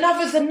needed. Because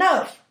enough is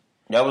enough.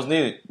 That was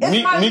needed.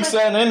 Meek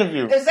said in an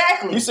interview.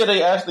 Exactly. He said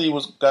they actually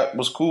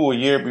was cool a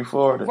year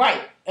before.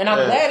 Right. And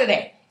I'm glad of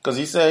that. Because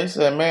he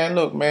said, man,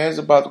 look, man, it's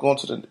about to go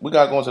we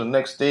got to go into the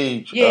next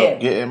stage of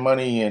getting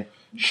money and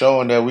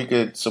showing that we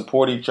could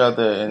support each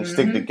other and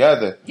stick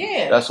together.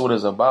 Yeah. That's what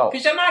it's about.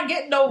 Because you're not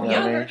getting no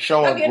younger. I mean?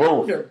 Showing getting growth.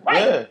 Older.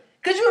 Right. Yeah.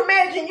 Could you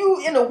imagine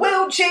you in a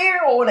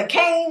wheelchair or in a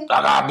cane?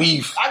 I got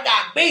beef.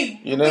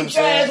 You know what I'm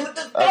saying? With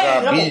this thing,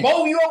 I'm going to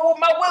roll you over with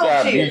my wheelchair.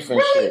 I got beef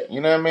and shit.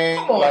 You know what I mean?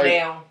 Come on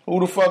now. Who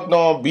the fuck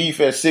doing beef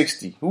at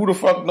 60? Who the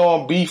fuck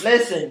doing beef?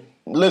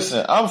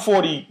 Listen, I'm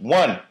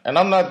 41, and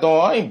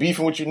I ain't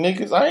beefing with you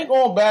niggas. I ain't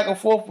going back and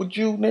forth with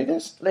you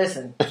niggas.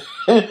 Listen,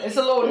 it's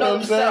a little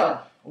note to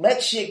self.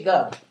 Let shit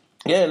go.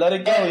 Yeah, let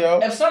it go, yo.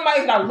 If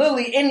somebody's not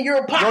literally in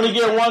your pocket,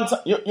 you only get one.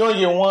 You only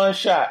get one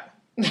shot.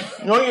 You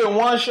only get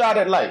one shot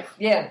at life.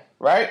 Yeah.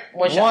 Right?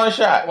 One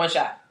shot.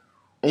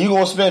 And you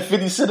gonna spend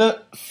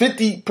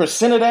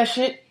 50% of that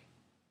shit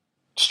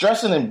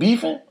stressing and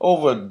beefing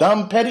over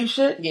dumb petty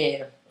shit?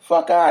 Yeah.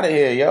 Fuck out of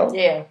here, yo.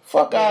 Yeah.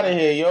 Fuck out of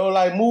here, yo.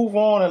 Like, move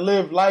on and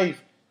live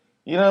life.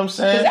 You know what I'm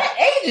saying? Because that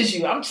ages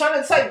you. I'm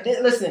trying to tell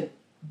you, listen,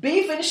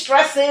 beefing,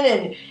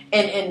 stressing,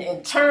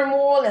 and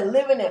turmoil and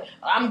living, and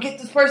I'm get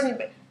this person,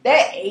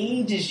 that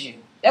ages you.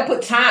 That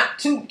put time,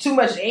 too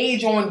much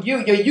age on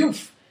you, your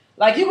youth.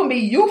 Like, you can be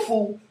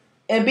youthful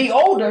and be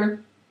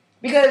older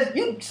because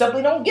you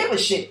simply don't give a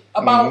shit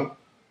about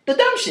the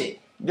dumb shit.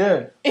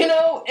 Yeah.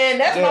 And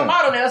that's my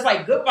motto now. It's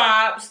like good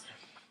vibes.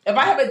 If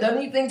I haven't done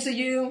anything to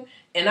you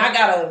and I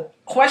got a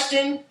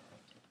question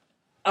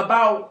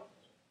about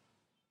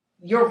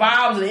your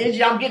vibes and the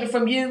energy I'm getting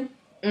from you,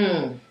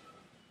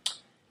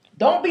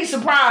 don't be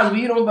surprised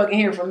when you don't fucking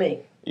hear from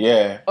me.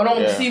 Yeah. Or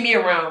don't see me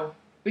around.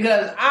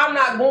 Because I'm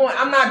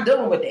not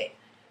dealing with that.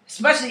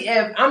 Especially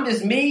if I'm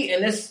just me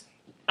and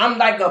I'm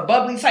like a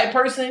bubbly type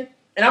person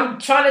and I'm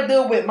trying to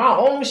deal with my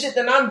own shit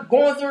that I'm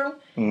going through.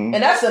 And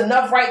that's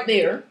enough right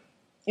there.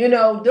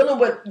 Dealing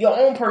with your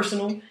own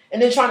personal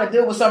and then trying to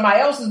deal with somebody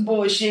else's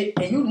bullshit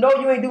and you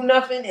ain't do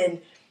nothing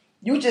and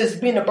you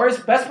just being the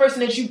best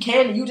person that you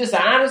can and you just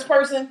an honest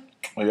person.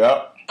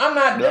 Yeah. I'm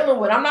not dealing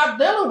with it.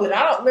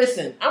 I don't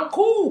listen. I'm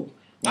cool.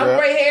 I'm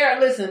gray hair.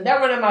 Listen, that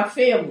run in my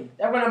family.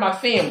 You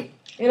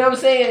know what I'm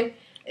saying?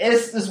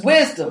 It's this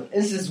wisdom.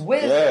 It's this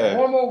wisdom. Yeah.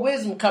 More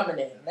wisdom coming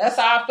in. That's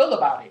how I feel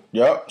about it.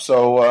 Yep.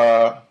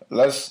 So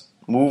let's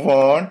move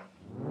on.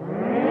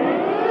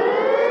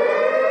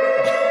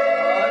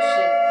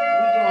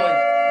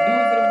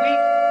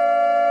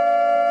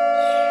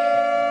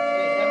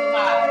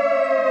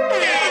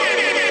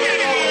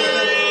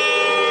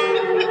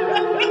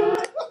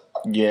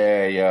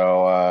 Yeah,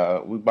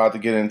 yo, we about to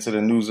get into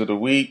the news of the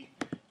week.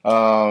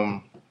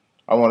 I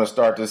want to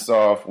start this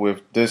off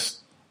with this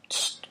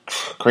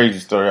crazy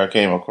story I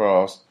came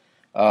across.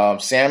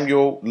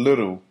 Samuel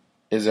Little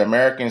is an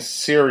American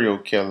serial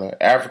killer,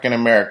 African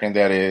American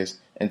that is.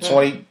 In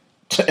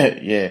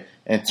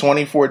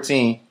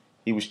 2014,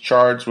 he was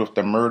charged with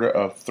the murder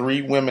of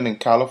 3 women in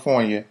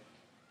California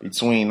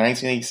between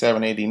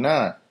 1987 and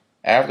 89.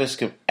 After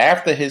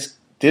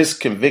this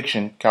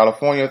conviction,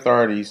 California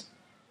authorities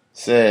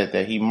said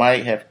that he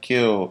might have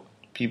killed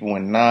people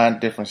in 9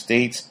 different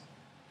states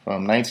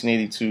from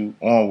 1982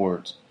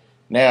 onwards.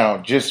 Now,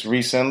 just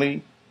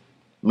recently,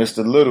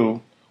 Mr.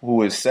 Little,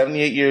 who is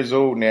 78 years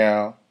old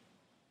now,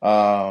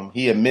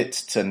 he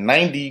admits to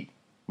 90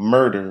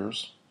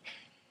 murders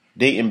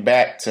dating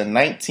back to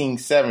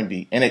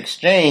 1970 in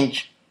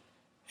exchange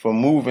for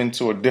moving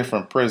to a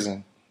different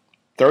prison.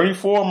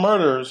 34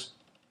 murders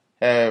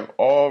have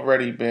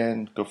already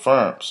been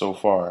confirmed so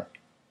far.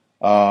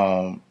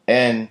 And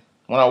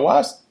when I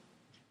watched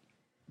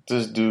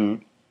this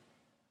dude,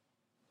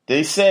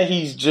 they said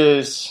he's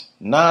just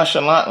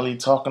nonchalantly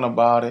talking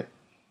about it.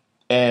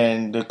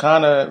 And the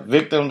kind of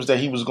victims that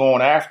he was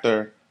going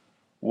after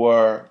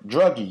were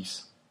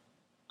druggies.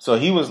 So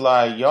he was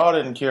like, y'all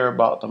didn't care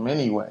about them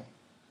anyway.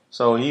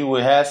 So he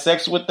would have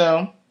sex with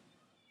them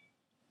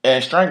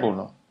and strangle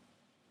them.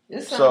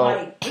 This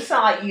sound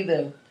like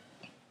either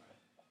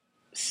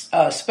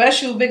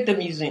special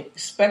victim unit,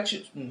 it's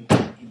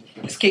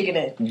kicking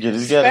in. Get it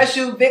together.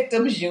 Special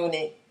victims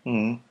unit.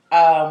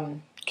 Mm-hmm.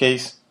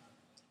 Case.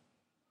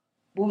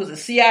 What was it?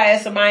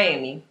 CIS of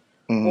Miami,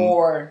 mm-hmm.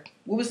 or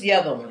what was the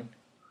other one?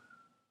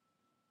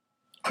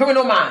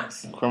 Criminal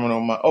Minds.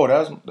 Oh,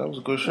 that was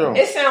a good show.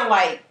 It sounded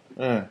like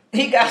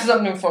he got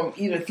something from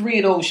either 3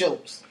 of those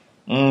shows.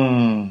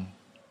 Because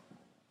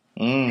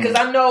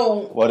I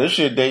know. Well, this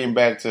shit dating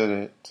back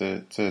to the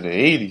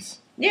 80s.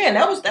 Yeah, and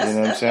that's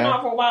been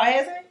on for a while,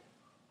 hasn't it?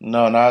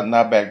 No,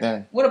 not back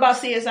then. What about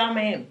CSI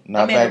Miami?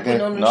 Not back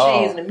then. On the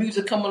shades and the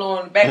music coming on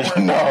in the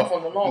background.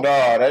 No,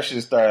 that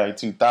shit started like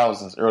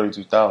 2000s, early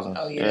 2000s.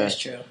 Oh yeah, that's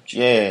true.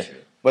 Yeah,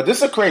 but this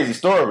is a crazy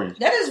story.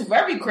 That is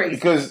very crazy.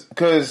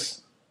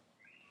 Because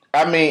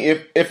I mean,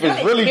 if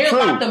it's really care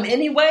true, about them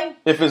anyway.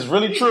 If it's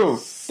really true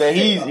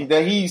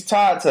that he's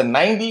tied to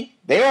 90,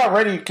 they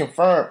already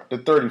confirmed the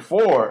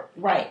 34.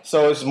 Right.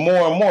 So it's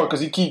more and more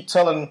because he's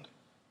telling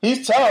the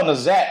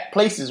exact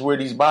places where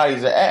these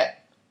bodies are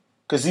at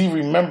because he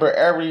remember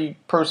every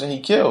person he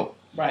killed.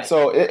 Right.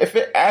 So if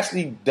it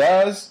actually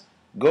does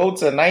go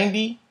to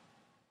 90,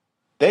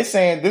 they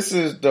saying this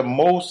is the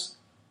most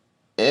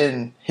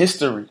in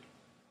history,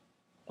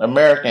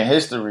 American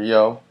history,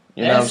 yo.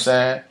 You know what I'm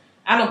saying?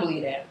 I don't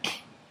believe that.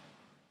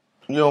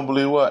 You don't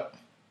believe what?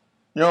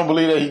 You don't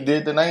believe that he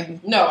did the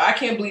 90? No, I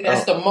can't believe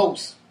that's the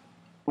most.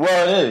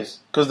 Well, it is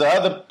because the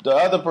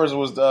other person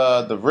was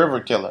the river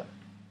killer.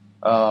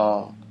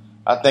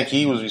 I think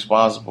he was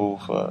responsible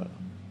for.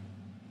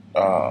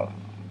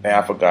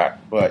 I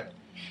forgot, but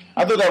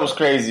I thought that was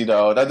crazy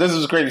though. This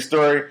is a crazy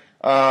story.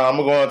 I'm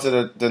gonna go on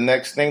to the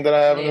next thing that I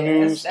have in the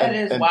news. That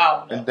is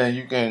wild. Though. And then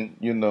you can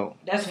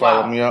that's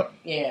follow wild. me up.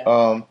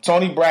 Yeah.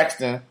 Toni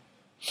Braxton.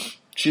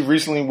 She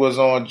recently was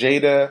on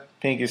Jada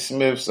Pinkett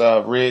Smith's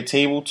Red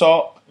Table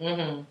Talk,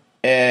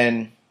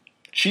 and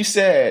she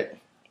said,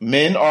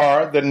 "Men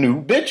are the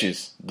new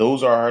bitches."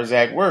 Those are her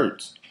exact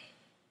words.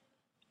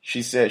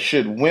 She said,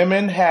 "Should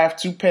women have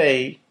to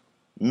pay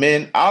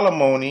men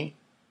alimony,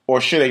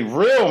 or should a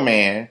real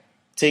man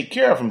take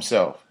care of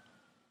himself?"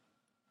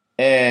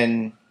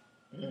 And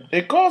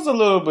it caused a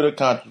little bit of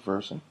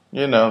controversy.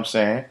 You know what I'm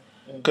saying?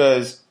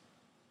 Because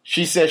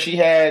she said she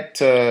had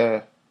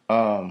to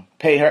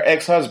pay her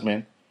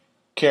ex-husband,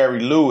 Carrie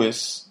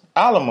Lewis,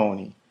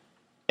 alimony.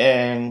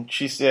 And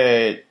she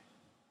said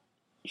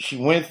she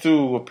went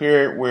through a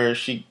period where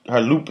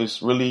her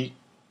lupus really,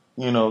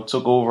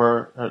 took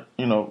over her,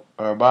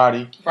 her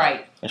body.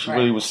 Right. And she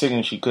really was sick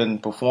and she couldn't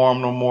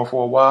perform no more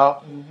for a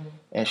while. Mm-hmm.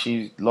 And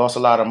she lost a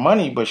lot of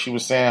money, but she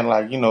was saying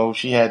like,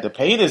 she had to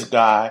pay this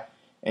guy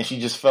and she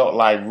just felt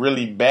like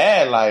really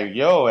bad. Like,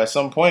 yo, at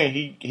some point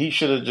he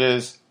should have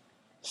just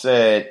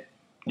said,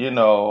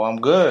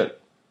 I'm good.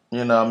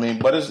 You know what I mean?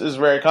 But it's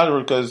very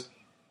controversial because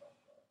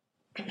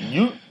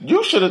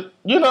you should have,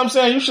 you know what I'm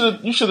saying? You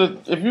should have,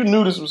 if you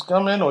knew this was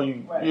coming or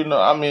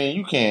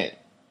you can't.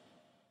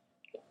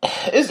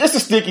 It's a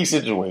sticky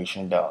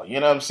situation though. You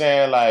know what I'm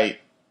saying?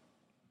 Like,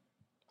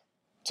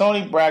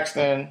 Toni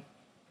Braxton,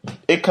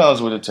 it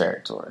comes with the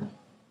territory.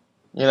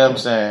 You know what I'm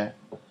saying?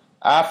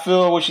 I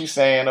feel what she's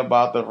saying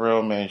about the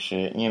real man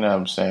shit. You know what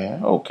I'm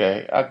saying?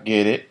 Okay, I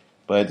get it.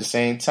 But at the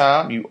same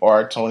time, you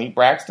are Toni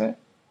Braxton.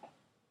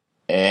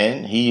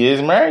 And he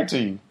is married to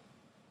you.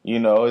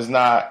 It's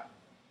not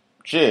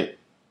shit.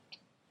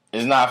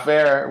 It's not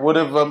fair. What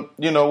if, what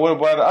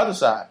about the other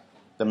side?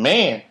 The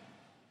man.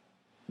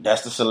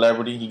 That's the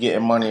celebrity. He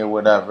getting money or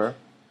whatever.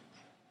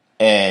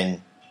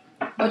 And,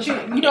 but you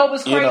know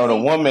what's crazy? The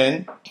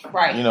woman,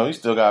 right? You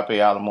still got to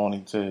pay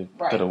alimony to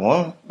the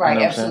woman.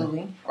 Right,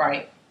 absolutely.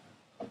 Right.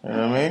 You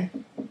know what I mean?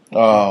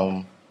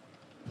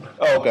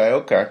 Okay.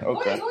 Go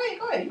ahead.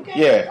 You can.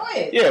 Go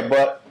ahead. Yeah,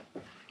 but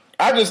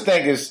I just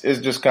think it's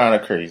just kind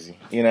of crazy.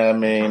 You know what I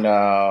mean?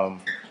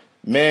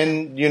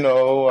 Men,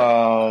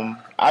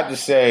 I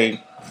just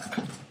say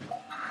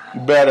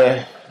you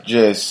better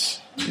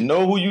just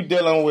know who you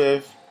dealing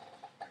with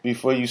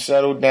before you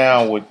settle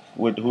down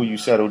with who you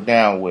settle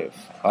down with.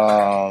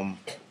 And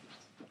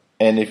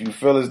if you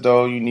feel as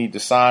though you need to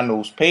sign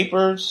those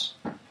papers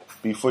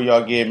before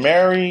y'all get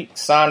married,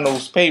 sign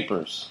those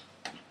papers.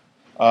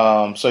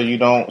 So you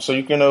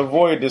can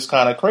avoid this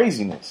kind of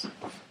craziness.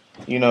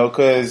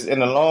 Because in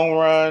the long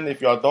run,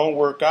 if y'all don't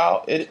work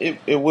out,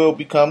 it will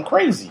become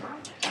crazy.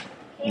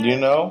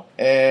 And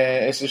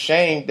it's a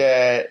shame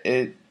that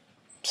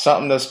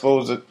something that's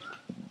supposed to,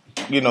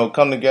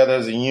 come together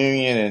as a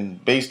union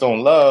and based on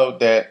love,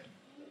 that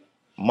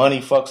money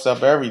fucks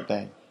up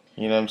everything.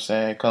 You know what I'm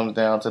saying? It comes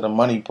down to the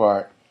money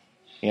part.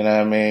 You know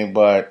what I mean?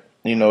 But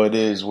you know, it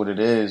is what it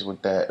is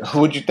with that.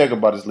 What'd you think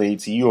about this lady?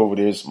 T? You over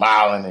there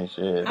smiling and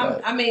shit.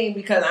 I mean,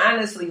 because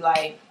honestly,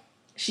 like,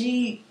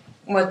 she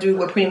went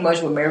through pretty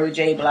much what Mary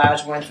J.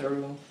 Blige went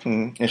through.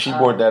 Mm-hmm. And she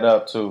brought that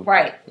up, too.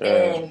 Right. Yeah.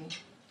 And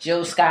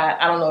Jill Scott,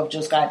 I don't know if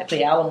Jill Scott had to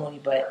pay alimony,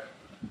 but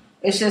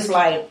it's just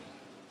like,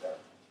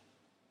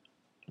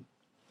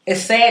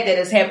 it's sad that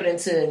it's happening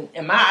to,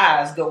 in my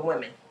eyes, good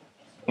women.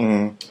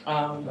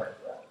 Mm-hmm.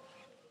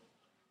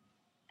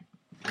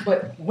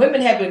 But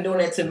women have been doing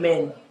that to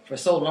men for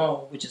so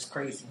long, which is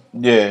crazy.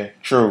 Yeah,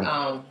 true.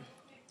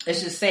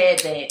 It's just sad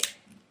that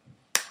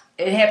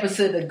it happens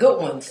to the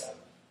good ones,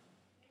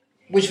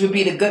 which would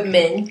be the good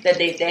men that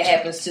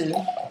happens to,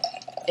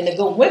 and the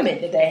good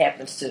women that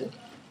happens to.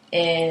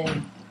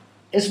 And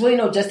it's really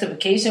no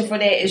justification for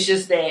that. It's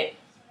just that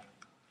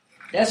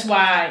that's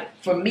why,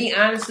 for me,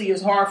 honestly,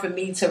 it's hard for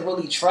me to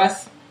really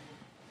trust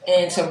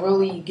and to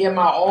really give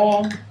my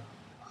all.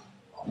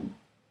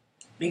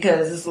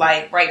 Because it's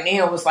like, right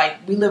now, it's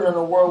like we live in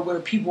a world where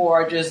people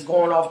are just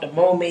going off the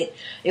moment.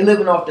 They're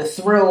living off the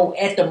thrill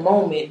at the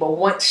moment. But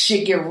once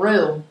shit get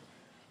real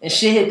and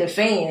shit hit the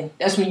fan,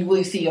 that's when you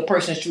really see a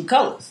person's true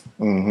colors.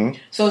 Mm-hmm.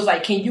 So it's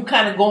like, can you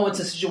kind of go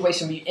into a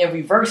situation and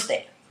reverse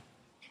that?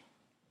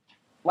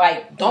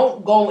 Like,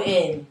 don't go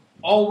in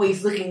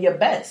always looking your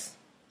best.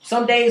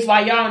 Some days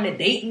while y'all in a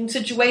dating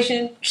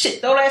situation,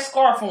 shit, throw that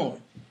scarf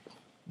on.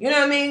 You know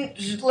what I mean?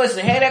 Just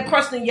listen, have that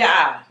crust in your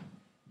eye.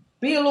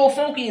 Be a little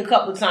funky a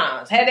couple of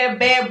times. Have that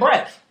bad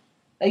breath.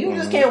 Like, you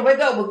just can't wake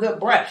up with good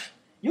breath.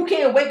 You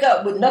can't wake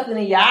up with nothing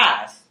in your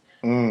eyes.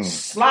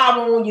 Slide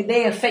on your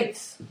damn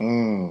face.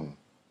 You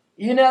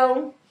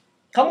know?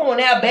 Come on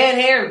now, bad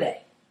hair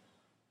day.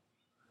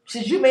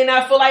 Since you may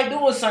not feel like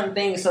doing certain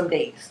things some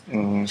days.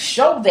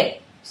 Show that.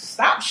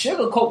 Stop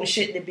sugarcoating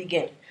shit in the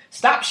beginning.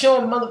 Stop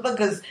showing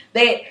motherfuckers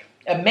that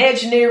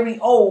imaginary,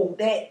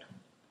 that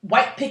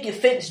white picket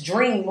fence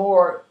dream,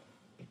 or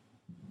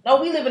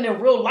no, we living in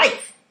real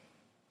life.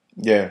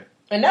 Yeah.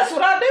 And that's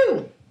what I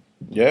do.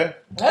 Yeah.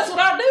 That's what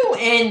I do.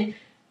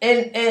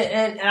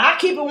 And I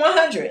keep it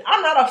 100.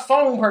 I'm not a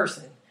phone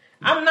person.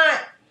 I'm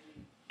not,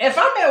 if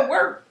I'm at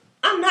work,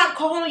 I'm not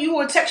calling you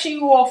or texting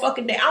you all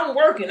fucking day. I'm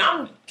working.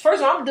 I'm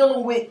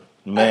dealing with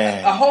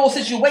a whole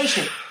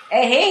situation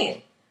at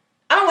hand.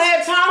 I don't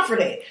have time for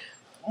that.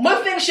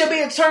 One thing should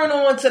be a turn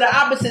on to the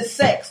opposite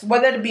sex,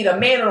 whether it be the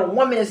man or the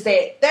woman, is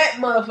that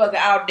motherfucker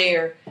out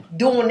there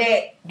doing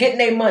that, getting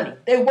their money.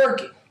 They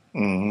working.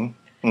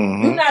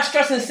 You're not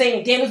stressing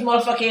saying, damn, this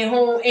motherfucker ain't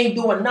home, ain't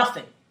doing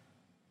nothing.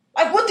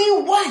 Like, what do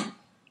you want?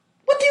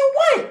 What do you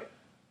want?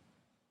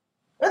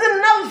 And then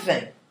another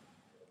thing.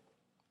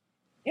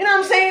 You know what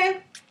I'm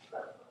saying?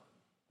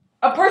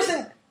 A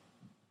person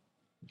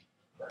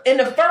in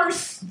the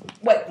first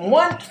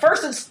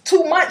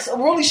 2 months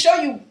will really show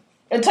you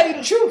and tell you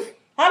the truth.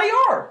 How they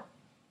are.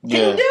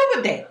 Can you deal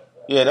with that?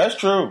 Yeah, that's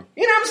true.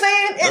 You know what I'm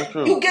saying? That's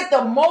true. You get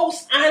the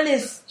most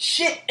honest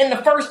shit in the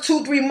first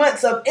 2-3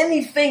 months of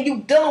anything you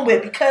dealing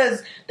with,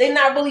 because they're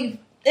not really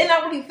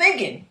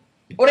thinking.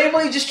 Or they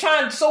really just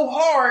trying so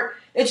hard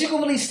that you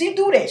can really see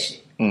through that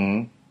shit.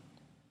 They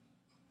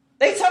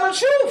tell the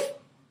truth.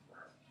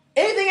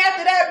 Anything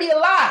after that be a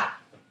lie.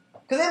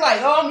 Because they're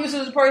like, oh, I'm used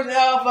to this person.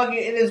 Oh, fuck it.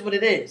 It is what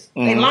it is.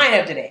 They lying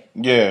after that.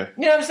 Yeah.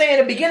 You know what I'm saying?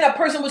 In the beginning, a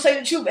person would say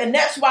the truth. And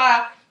that's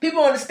why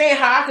people understand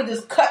how I could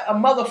just cut a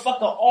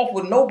motherfucker off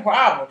with no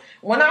problem.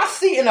 When I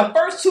see in the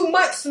first 2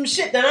 months some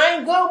shit that I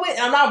ain't good with,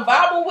 I'm not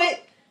vibing with,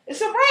 it's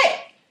a wrap.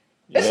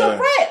 It's a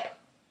wrap.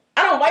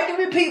 I don't like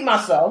to repeat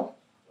myself.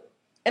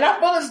 And I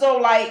feel as though,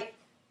 like,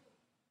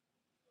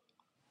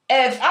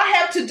 if I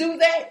have to do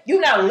that, you're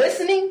not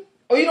listening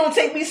or you don't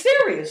take me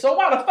serious. So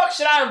why the fuck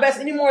should I invest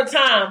any more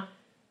time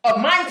of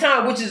my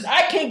time, which is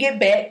I can't get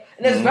back,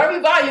 and it's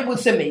very valuable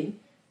to me.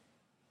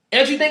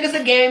 And if you think it's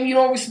a game, you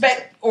don't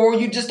respect, or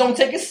you just don't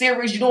take it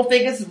serious, you don't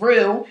think it's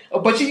real,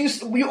 but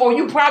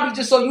you probably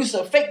just so used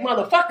to fake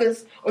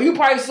motherfuckers, or you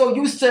probably so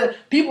used to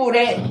people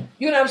that,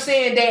 you know what I'm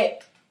saying,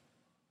 that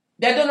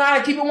don't know how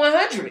to keep it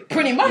 100,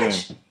 pretty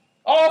much. Yeah.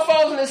 All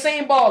falls in the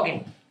same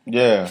ballgame.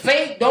 Yeah.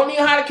 Fake, don't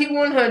know how to keep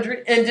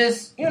 100, and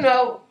just, you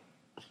know,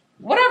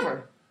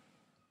 whatever.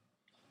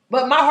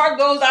 But my heart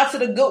goes out to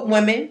the good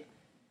women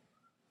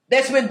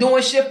that's been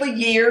doing shit for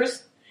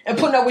years and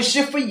putting up with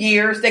shit for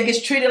years, that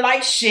gets treated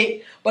like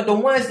shit, but the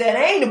ones that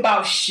ain't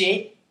about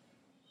shit,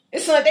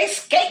 it's like they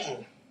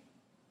skating.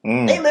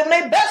 They living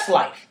their best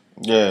life.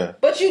 Yeah.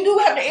 But you do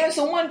have to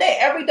answer one day.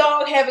 Every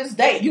dog have its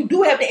day. You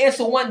do have to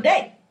answer one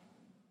day.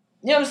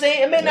 You know what I'm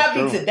saying? It may not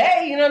be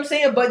today, you know what I'm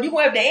saying, but you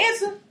gonna have to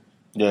answer.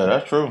 Yeah,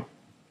 that's true.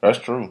 That's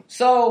true.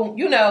 So,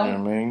 you know. You know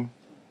what I mean?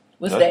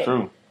 What's that's that?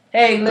 True.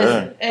 Hey,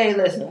 listen. Yeah. Hey,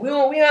 listen. You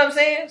know what I'm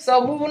saying?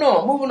 So, moving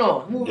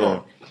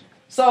on.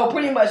 So,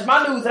 pretty much,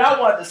 my news that I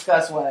want to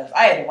discuss was,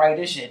 I had to write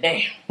this shit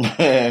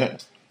down.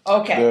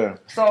 Okay. Yeah.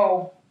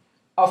 So,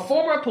 a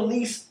former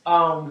police,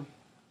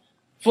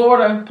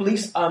 Florida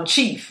police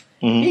chief,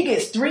 he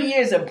gets 3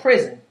 years in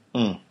prison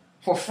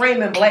for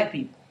framing black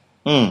people.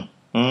 3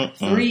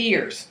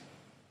 years.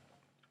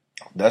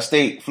 That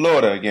state,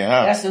 Florida again,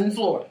 huh? That's in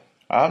Florida.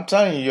 I'm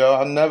telling you, yo,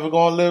 I'm never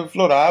gonna live in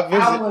Florida. I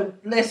visit. I would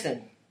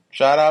listen.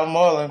 Shout out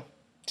Marlon,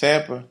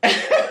 Tampa.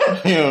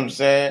 You know what I'm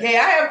saying?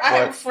 Yeah, I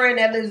have a friend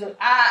that lives in.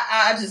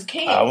 I just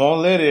can't. I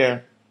won't live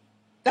there.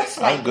 That's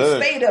like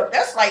straight up.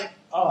 That's like,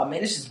 oh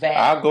man, this is bad.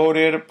 I'll go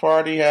there to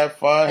party, have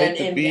fun, hit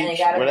the beach,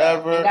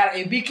 whatever.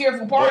 And be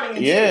careful partying.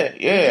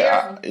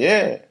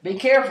 Yeah. Be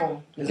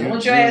careful, because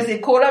once your ass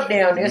get caught up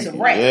down there, it's a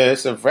wrap. Yeah,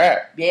 it's a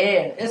wrap.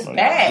 Yeah, it's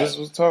bad. Just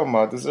was talking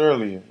about this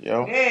earlier,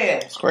 yo. Yeah,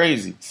 it's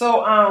crazy.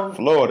 So,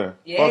 Florida.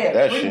 Yeah, fuck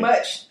that pretty shit.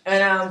 much.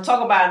 And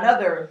talk about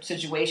another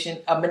situation.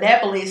 A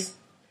Minneapolis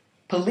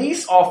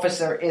police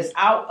officer is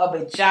out of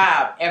a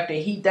job after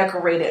he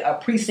decorated a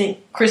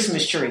precinct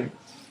Christmas tree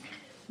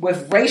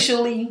with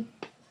racially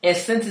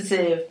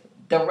insensitive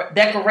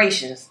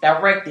decorations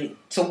directed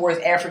towards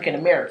African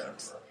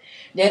Americans.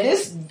 Now,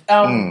 this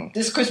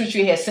Christmas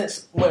tree has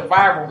since went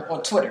viral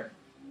on Twitter.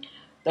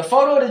 The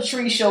photo of the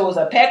tree shows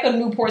a pack of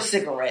Newport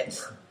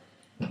cigarettes,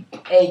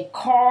 a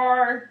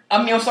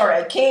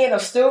can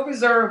of Still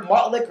Reserve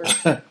malt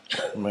liquor.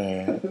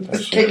 Man,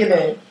 that's kicking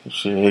in.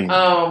 Shit.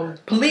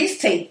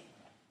 Police tape,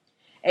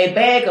 a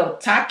bag of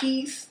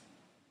Takis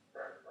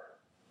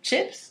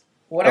chips.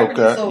 Whatever.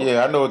 Okay. So,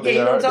 I know what they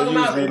are. They're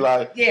usually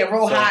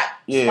real hot,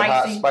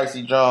 spicy.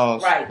 Spicy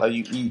Johns. Right. Like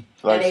you eat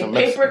like and some a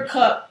paper Mexican.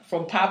 cup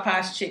from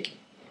Popeye's Chicken.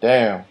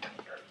 Damn.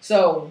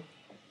 So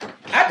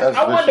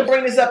I wanted to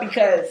bring this up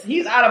because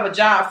he's out of a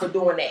job for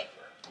doing that.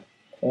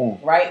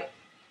 Right?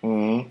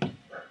 Mm-hmm.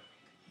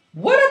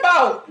 What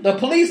about the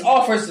police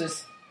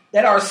officers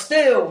that are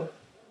still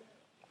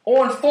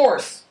on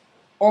force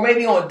or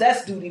maybe on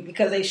desk duty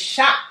because they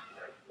shot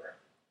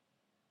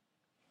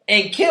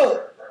and killed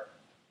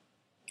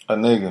a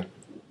nigga?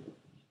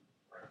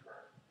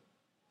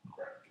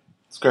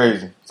 It's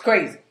crazy. It's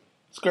crazy.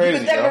 It's crazy.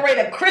 You can decorate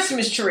a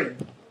Christmas tree.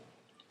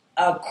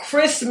 A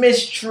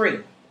Christmas tree.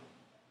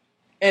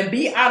 And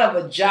be out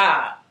of a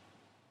job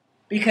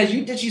because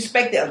you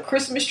disrespected a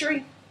Christmas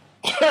tree?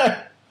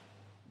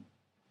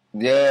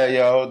 Yeah,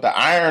 yo. The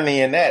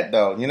irony in that,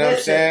 though. You know what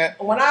I'm saying?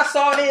 When I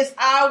saw this,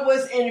 I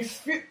was I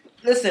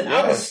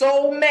was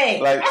so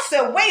mad. Like, I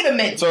said, wait a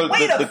minute. So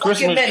the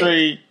Christmas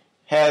tree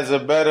has a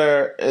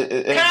better,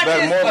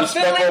 more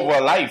respect over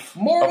life.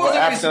 Morals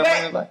and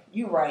respect.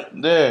 You right.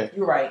 Yeah.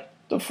 You're right.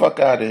 The fuck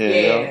out of here,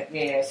 yo.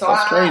 Yeah. So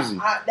that's crazy.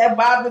 That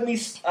bothered me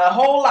a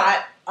whole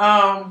lot.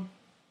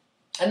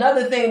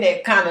 Another thing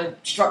that kind of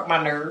struck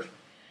my nerve,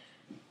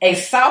 a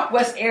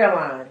Southwest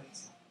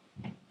Airlines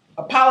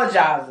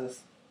apologizes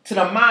to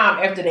the mom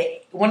after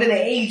one of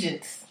the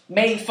agents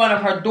made fun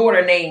of her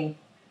daughter named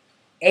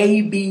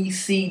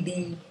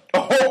ABCD.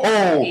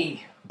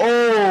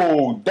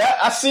 Oh, that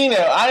I seen it.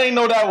 I didn't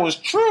know that was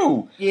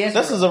true. Yeah,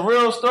 this is a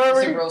real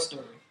story. It's a real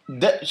story.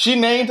 She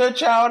named her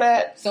child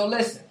that. So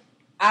listen,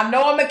 I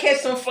know I'm gonna catch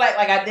some flack,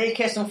 like I did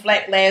catch some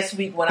flack last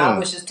week when I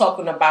was just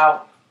talking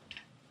about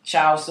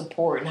child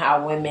support and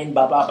how women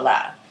blah blah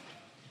blah.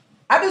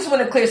 I just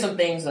want to clear some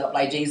things up,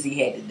 like Jay-Z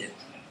had to do.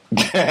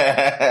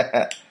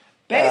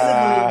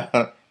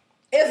 Basically,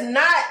 it's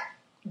not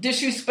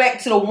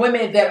disrespect to the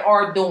women that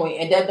are doing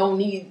and that don't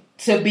need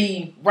to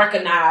be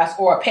recognized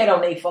or a pat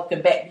on their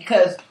fucking back.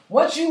 Because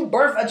once you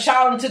birth a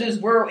child into this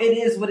world, it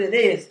is what it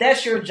is.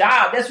 That's your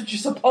job. That's what you're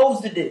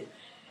supposed to do.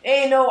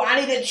 Ain't no,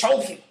 I need a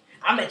trophy.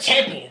 I'm a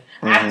champion.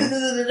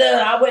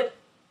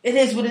 It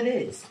is what it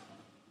is.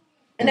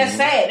 And that's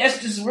sad.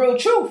 That's just real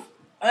truth.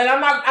 And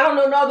I don't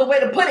know no other way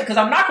to put it because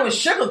I'm not going to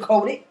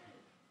sugarcoat it.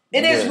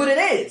 It is what it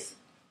is.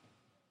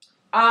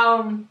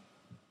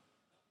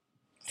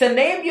 To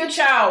name your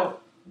child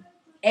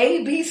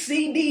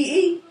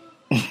ABCDE.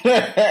 And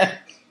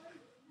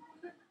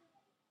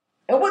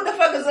what the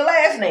fuck is the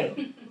last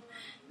name?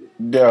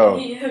 Yo.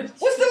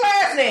 What's the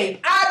last name?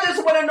 I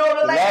just want to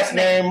know the last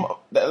name.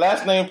 The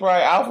last name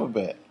probably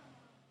alphabet.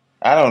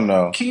 I don't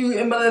know.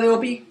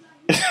 QMLLP.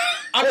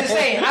 I'm just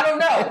saying, I don't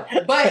know.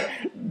 But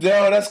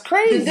yo, that's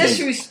crazy. The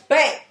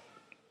disrespect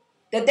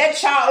that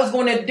child is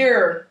going to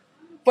endure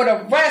for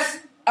the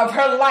rest of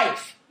her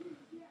life.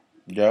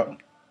 Yep.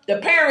 The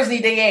parents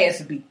need their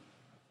ass beat.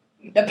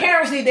 The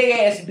parents need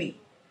their ass beat.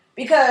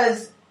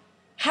 Because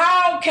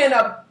how can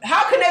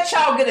that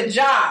child get a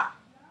job?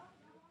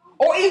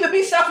 Or even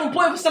be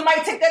self-employed for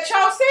somebody to take that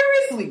child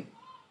seriously?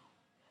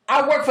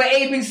 I work for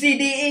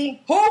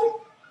ABCDE.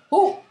 Who?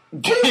 Who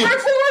do you work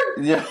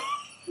for? Yeah.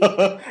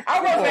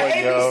 I work for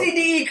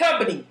ABCDE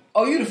company.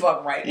 Oh, you the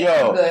fuck right. Yo.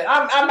 I'm good.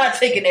 I'm not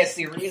taking that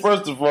serious.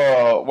 First of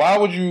all, why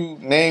would you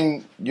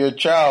name your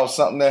child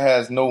something that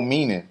has no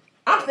meaning?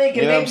 I'm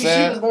thinking maybe she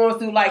was going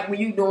through like when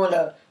you doing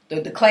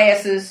the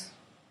classes,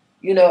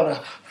 you know, the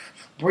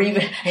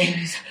breathing,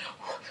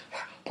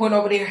 point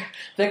over there,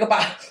 think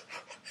about it.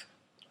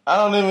 I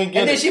don't even get it.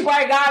 And then she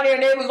probably got there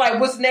and they was like,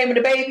 what's the name of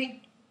the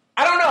baby?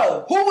 I don't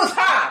know. Who was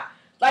high?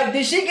 Like,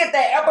 did she get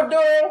that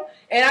epidural?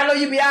 And I know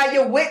you be out of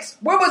your wits.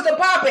 Where was the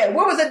pop at?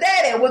 Where was the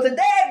dad at? Was the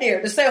dad there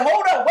to say,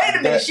 hold up, wait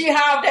a minute, she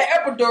high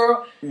that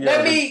epidural. Yeah,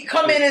 let me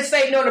come in and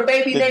say, no, the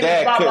baby name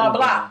is blah, blah,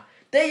 blah.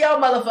 Then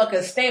y'all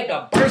motherfuckers stamped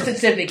a birth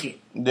certificate.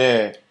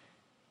 Yeah.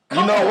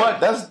 You know what?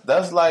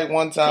 That's like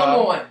one time.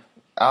 Come on.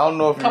 I don't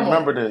know if you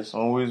remember this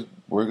when we was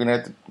working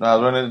when I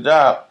was running the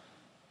job.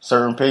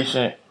 Certain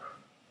patient,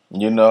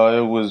 you know,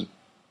 it was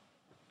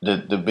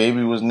the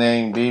baby was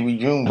named Baby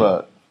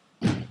Junebug,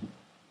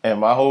 and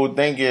my whole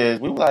thing is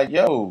we were like,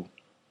 yo,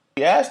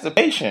 we asked the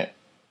patient,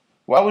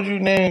 why would you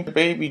name the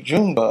baby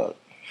Junebug?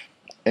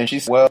 And she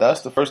said, well,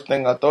 that's the first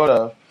thing I thought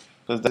of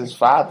because that's his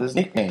father's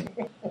nickname.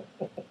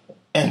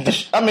 And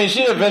she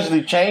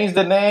eventually changed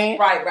the name.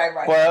 Right.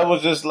 But it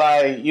was just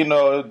like, you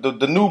know,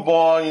 the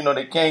newborn, you know,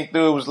 they came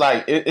through. It was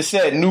like, it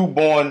said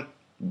newborn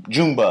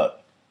Junebug.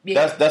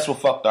 Yeah. That's what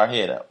fucked our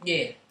head up.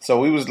 Yeah. So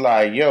we was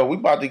like, yo, we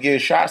about to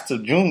give shots to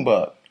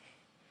Junebug.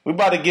 We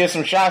about to give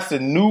some shots to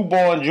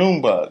newborn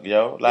Junebug,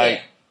 yo.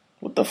 Like,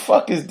 what the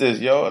fuck is this,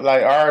 yo?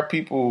 Like, our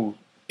people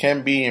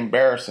can be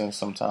embarrassing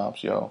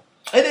sometimes, yo.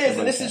 It is,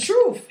 and it's the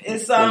truth.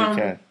 It's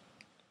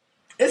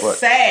it's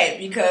sad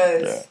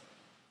because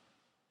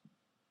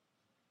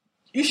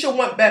you should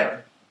want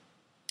better.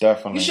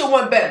 Definitely. You should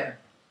want better.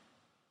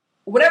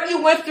 Whatever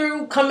you went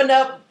through coming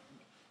up,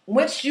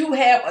 once you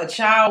have a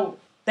child,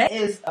 that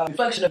is a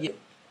reflection of you.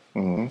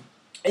 Mm-hmm.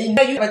 And you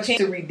know you have a chance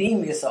to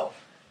redeem yourself.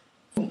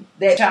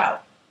 That child.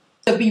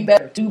 To be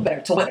better, do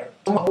better, to win,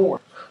 to want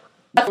more.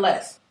 Nothing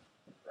less.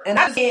 And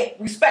I just can't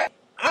respect.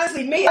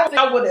 Honestly, me, I don't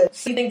think I would have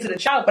said anything to the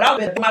child, but I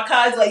would have been my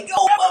cards like, yo,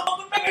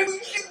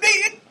 motherfucker, she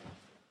did.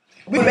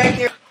 We back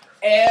there.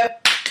 F.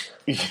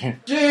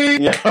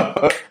 G. F.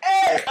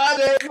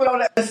 I put on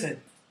that.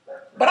 Listen.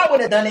 But I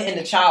would have done it in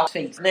the child's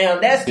face. Now,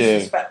 that's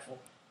disrespectful.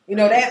 You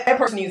know, that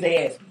person needs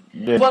their ass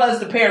beat. As well as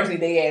the parents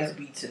need their ass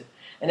beat, too.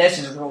 And that's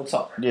just real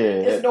talk.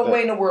 There's no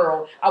way in the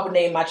world I would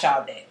name my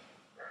child that.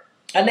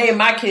 I named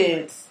my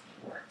kids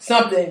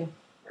something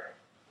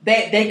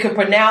that they could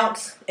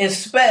pronounce and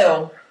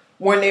spell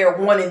when they're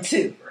 1 and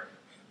 2.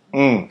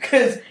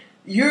 Because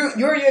you're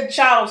your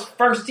child's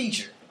first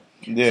teacher.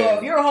 Yeah. So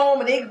if you're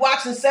home and they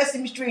watching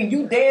Sesame Street and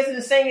you dancing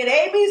and singing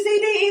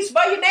ABCD,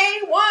 spell your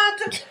name 1,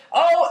 2,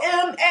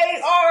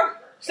 OMAR,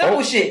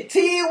 simple shit.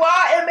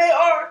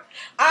 TYMARIRENE.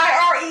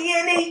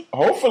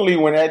 Hopefully,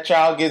 when that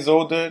child gets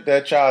older,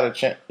 that child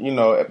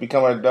will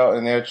become an adult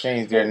and they'll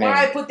change their name.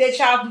 Why put that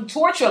child through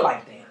torture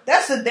like that?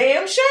 That's a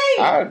damn shame.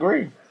 I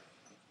agree.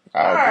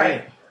 All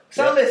right.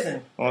 So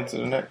listen. On to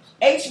the next.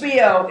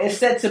 HBO is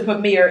set to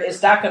premiere its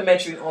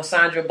documentary on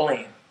Sandra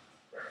Bland.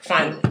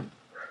 Finally.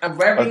 I'm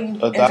very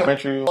a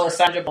documentary on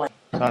Sandra Bland.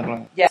 Sandra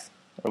Bland? Yes.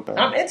 Okay.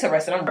 I'm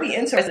interested. I'm really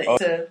interested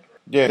to...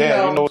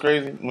 Yeah, you know what's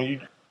crazy? When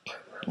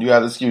you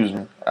gotta excuse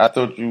me. I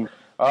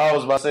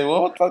was about to say,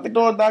 well, what the fuck they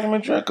doing a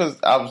documentary? Because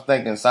I was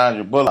thinking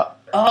Sandra Bullock.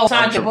 Oh,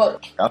 Sandra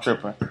Bullock. I'm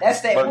tripping.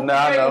 That's that.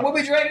 But What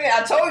we drinking?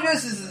 I told you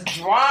this is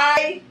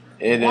dry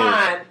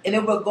wine, and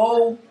it would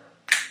go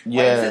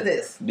into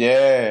this.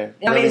 Yeah.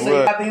 You know what I mean? So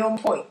you gotta be on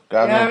point. You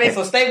know what I mean?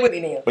 So stay with me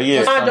now. But yeah,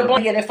 so Sandra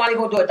Bullock, they're finally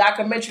gonna do a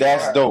documentary.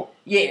 That's dope.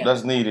 Yeah.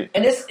 That's needed.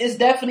 And it's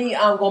definitely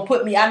gonna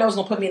put me, I know it's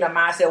gonna put me in the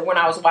mindset when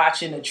I was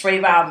watching the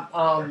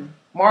Trayvon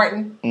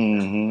Martin.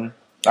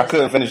 Mm-hmm. I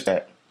couldn't finish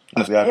that.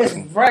 It's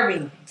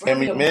very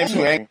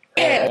emotional.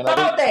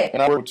 About that.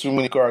 And I work with too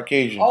many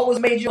Caucasians. Always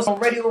made you on some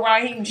Radio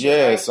Raheem shit.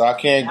 Yeah, right? So I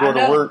can't go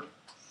to work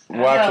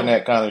watching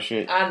that kind of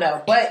shit. I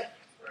know. But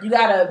you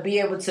gotta be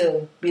able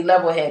to be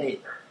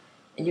level-headed.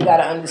 And you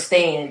gotta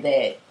understand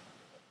that.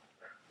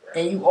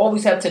 And you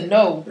always have to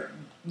know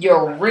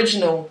your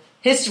original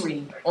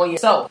history on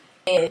yourself.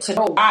 And to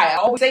know why. I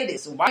always say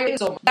this. Why is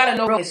so? You gotta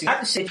know history. Not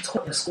the shit you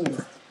taught in school.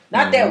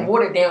 Not that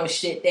watered down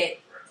shit that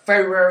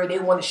February they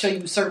want to show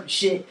you certain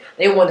shit.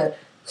 They want to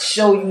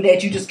show you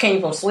that you just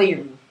came from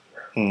slavery.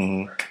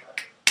 Mm-hmm.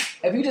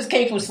 If you just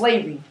came from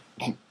slavery,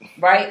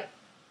 right?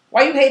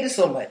 Why you hate it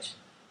so much?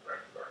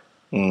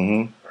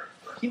 Mm-hmm.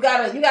 You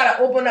gotta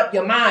open up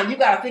your mind. You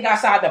gotta think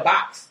outside the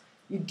box.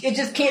 It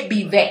just can't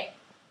be that.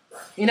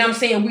 You know what I'm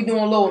saying? We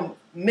doing little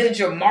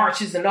miniature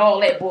marches and all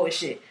that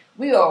bullshit.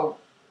 We are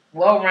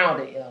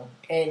well-rounded, yo.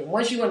 And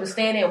once you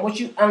understand that, and once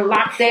you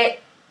unlock that,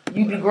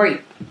 you be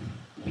great.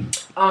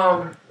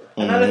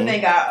 Another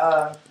thing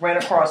I ran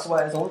across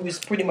was, and we was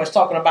pretty much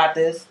talking about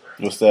this.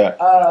 What's that?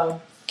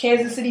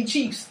 Kansas City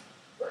Chiefs.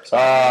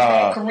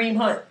 Kareem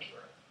Hunt.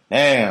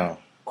 Damn.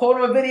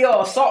 Caught on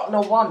video assaulting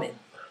a woman.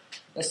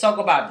 Let's talk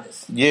about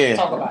this. Yeah. Let's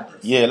talk about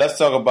this. Yeah, let's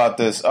talk about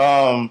this.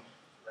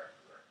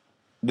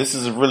 This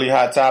is a really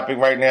hot topic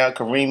right now.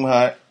 Kareem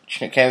Hunt,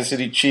 Kansas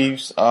City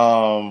Chiefs.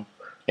 And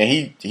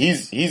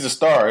he's a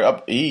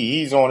star.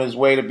 He's on his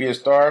way to be a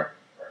star.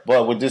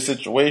 But with this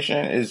situation,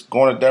 it's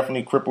going to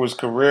definitely cripple his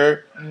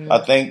career. Mm-hmm. I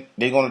think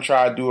they're going to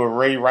try to do a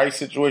Ray Rice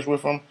situation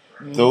with him.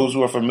 Mm-hmm. Those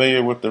who are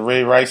familiar with the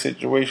Ray Rice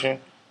situation,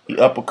 he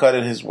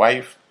uppercutted his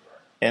wife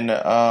in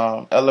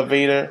the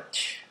elevator,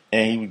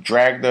 and he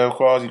dragged her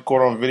across. He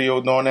caught on video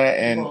doing that,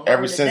 and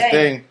ever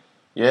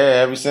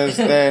since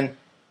then,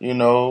 you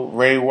know,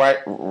 Ray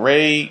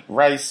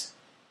Rice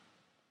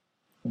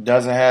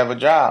doesn't have a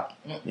job.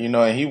 You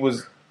know, and he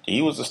was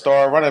a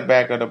star running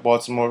back of the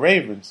Baltimore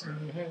Ravens.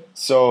 Mm-hmm.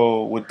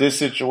 So with this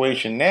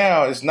situation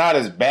now, it's not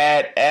as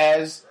bad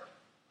as,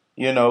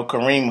 you know,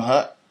 Kareem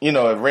Hunt, you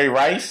know, Ray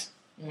Rice.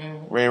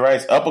 Mm-hmm. Ray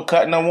Rice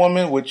uppercutting a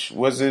woman, which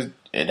was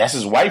that's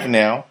his wife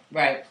now.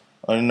 Right.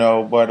 You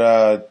know,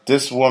 but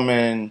this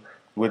woman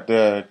with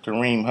the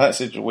Kareem Hunt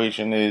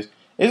situation is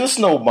a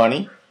snow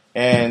bunny.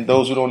 And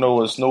those who don't know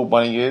what a snow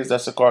bunny is,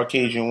 that's a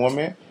Caucasian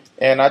woman.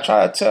 And I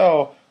try to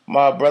tell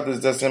my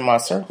brothers that's in my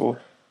circle,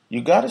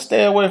 you got to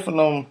stay away from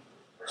them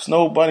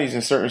snow bunnies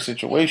in certain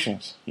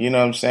situations. You know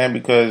what I'm saying?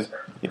 Because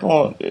it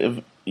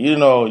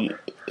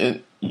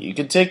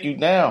can take you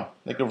down.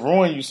 It can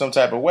ruin you some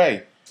type of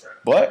way.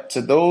 But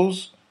to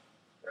those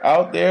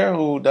out there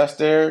who that's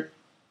their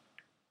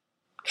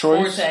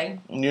choice,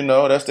 you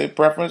know, that's their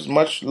preference,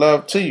 much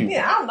love to you.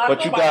 Yeah, I'm not.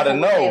 But you gotta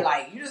know.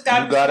 Like, you just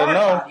gotta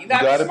know. You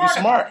gotta be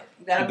smart.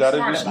 You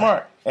gotta be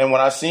smart. And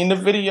when I seen the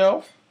video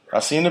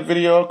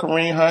of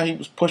Kareem Hunt, he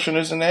was pushing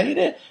this and that. He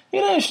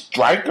didn't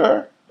strike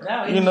her.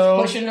 No, he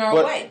was pushing her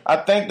away. I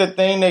think the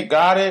thing that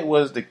got it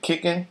was the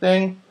kicking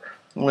thing.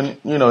 When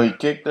he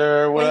kicked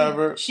her or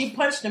whatever. She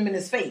punched him in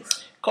his face.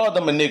 Called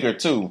him a nigger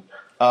too.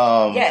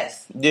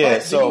 Yes. Yeah.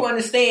 But do you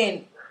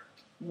understand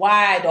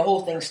why the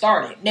whole thing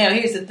started? Now,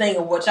 here's the thing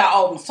of what y'all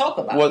always talk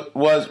about.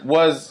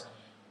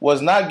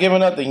 Was not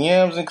giving up the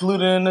yams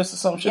included in this or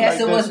some shit like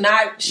this? Yes, it was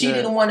not. She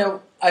didn't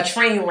want a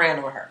train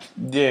ran on her.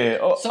 Yeah.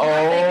 So my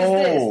thing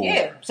is this.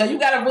 Yeah. So you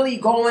got to really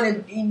go in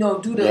and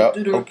do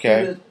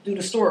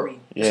the story.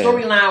 Yeah. The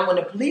storyline when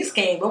the police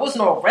came, there was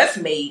no arrest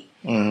made.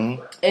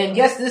 Mm-hmm. And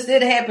yes, this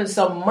did happen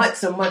some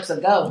months and months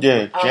ago.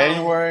 Yeah,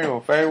 January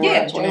or February.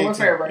 Yeah, January,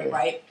 February,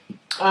 right?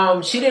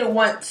 She didn't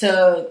want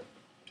to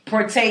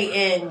partake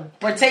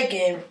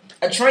in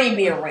a train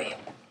being ran.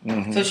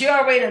 Mm-hmm. So she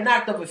already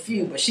knocked up a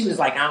few, but she was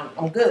like,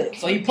 "I'm good."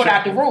 So he put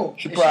out the room.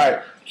 She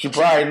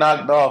probably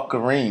knocked off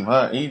Kareem,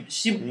 huh? He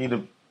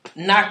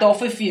knocked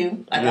off a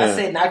few. Like I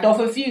said, knocked off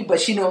a few, but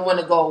she didn't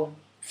want to go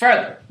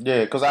further.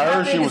 Yeah, because I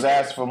heard she was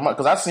asking for money.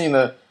 Because I seen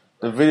the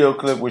video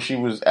clip where she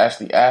was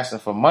actually asking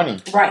for money.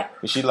 Right.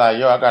 And she like,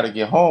 yo, I got to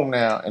get home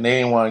now, and they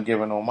didn't want to give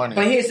her no money.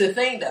 But here's the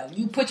thing, though: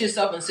 you put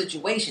yourself in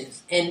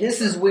situations, and this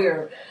is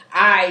where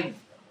I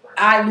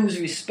lose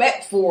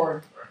respect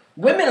for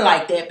women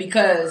like that,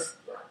 because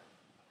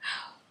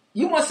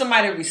you want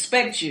somebody to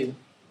respect you.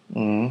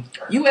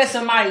 Mm-hmm. You at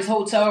somebody's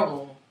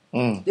hotel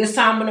room this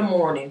time in the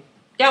morning.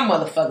 Y'all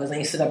motherfuckers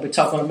ain't sitting up here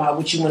talking about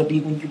what you want to be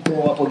when you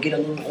grow up or get a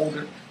little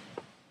older.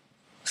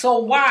 So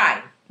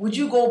why would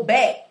you go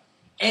back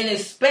and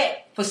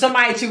expect for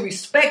somebody to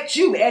respect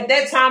you at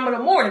that time in the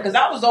morning? Because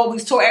I was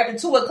always told after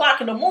 2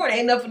 o'clock in the morning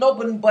ain't nothing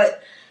open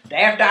but the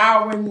after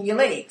hour in your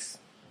legs.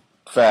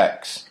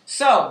 Facts.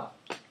 So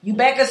you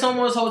back at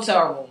someone's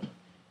hotel room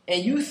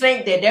and you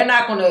think that they're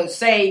not going to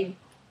say,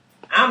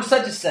 I'm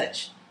such and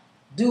such,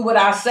 do what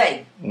I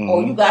say,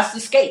 or you got to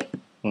escape.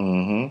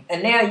 Mm-hmm.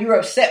 And now you're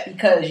upset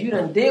because you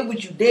done did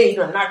what you did. You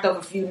done knocked up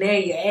a few. Now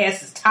your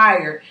ass is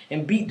tired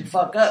and beat the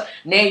fuck up.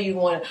 Now you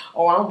want,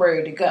 I'm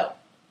ready to go.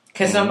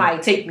 Can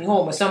somebody take me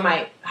home? Or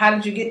somebody, how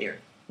did you get there?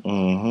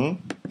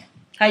 Mm-hmm.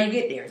 How you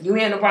get there? You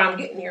ain't no problem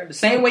getting there. The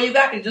same way you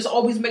got there, just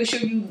always make sure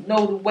you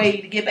know the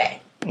way to get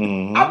back.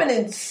 Mm-hmm. I've been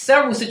in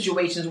several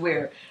situations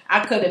where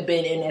I could have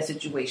been in that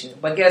situation.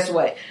 But guess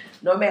what?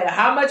 No matter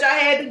how much I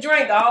had to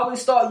drink, I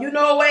always thought, you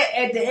know what?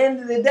 At the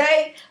end of the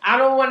day, I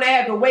don't want to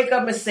have to wake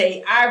up and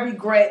say, I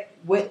regret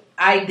what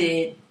I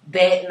did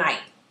that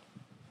night.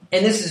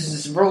 And this is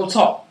just real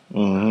talk.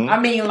 Mm-hmm. I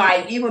mean,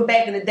 like, even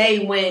back in the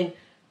day when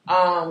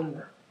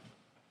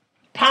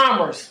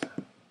Palmer's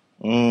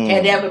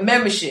had to have a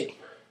membership.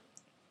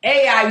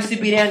 AI used to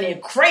be down there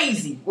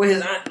crazy with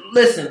his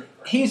listen,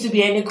 he used to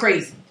be down there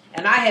crazy.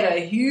 And I had a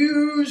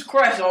huge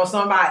crush on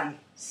somebody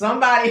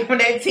from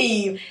that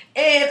team,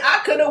 and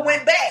I could have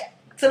went back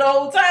to the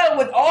hotel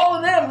with all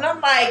of them, and I'm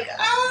like,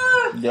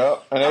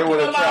 Yep. And they would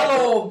have my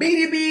little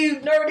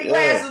BDB nerdy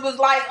glasses was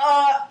like,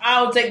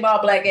 I'll take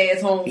my black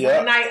ass home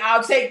tonight.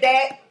 I'll take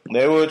that.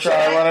 They would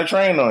try to run a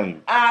train on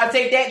you. I'll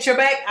take that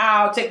Trebek.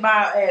 I'll take my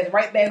ass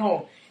right back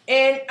home.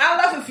 And I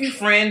left a few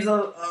friends.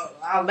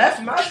 I left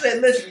them. I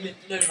said, listen,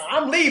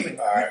 I'm leaving.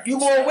 Right. You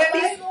going with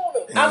me?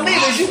 I'm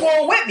leaving. You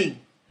going with me?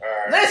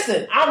 Right.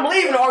 Listen, I'm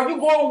leaving. Or you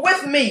going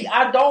with me?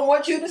 I don't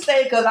want you to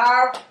stay because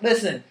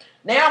listen,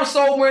 now I'm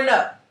sobering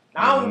up.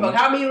 I don't know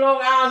how many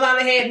Long Islands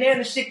I had. Now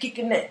the shit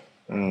kicking in.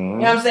 You know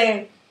what I'm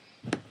saying?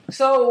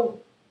 So,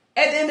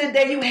 at the end of the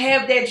day, you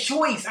have that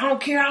choice. I don't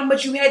care how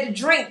much you had to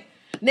drink.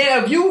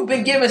 Now, if you've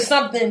been given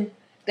something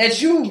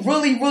that you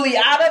really, really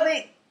out of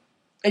it,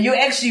 and you're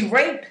actually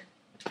raped,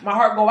 my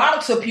heart go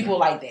out to people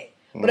like that.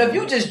 But if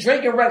you just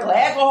drinking regular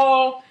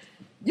alcohol,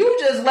 you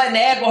just letting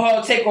the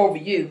alcohol take over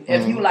you.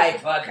 If you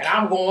like, fuck it,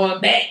 I'm going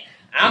back.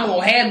 I'm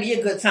going to have me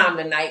a good time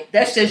tonight.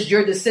 That's just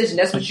your decision.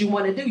 That's what you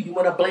want to do. You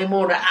want to blame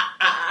on the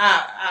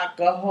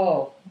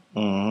alcohol.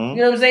 You know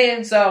what I'm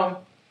saying? So,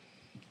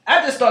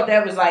 I just thought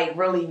that was like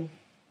really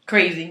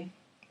crazy.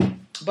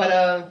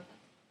 But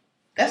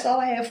that's all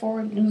I have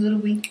for News of the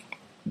Week.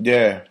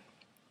 Yeah.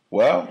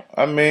 Well,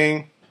 I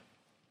mean,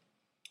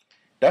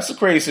 that's a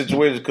crazy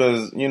situation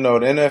because, you know,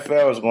 the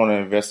NFL is going to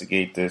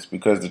investigate this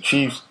because the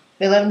Chiefs...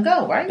 They let him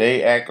go, right?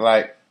 They act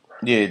like...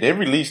 Yeah, they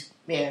released...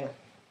 Yeah.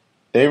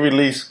 They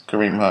released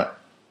Kareem Hunt.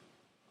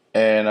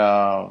 And,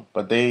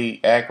 but they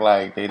act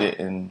like they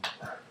didn't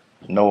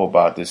know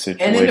about this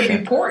situation. And in the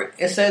report,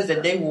 it says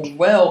that they were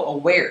well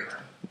aware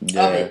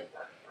of it.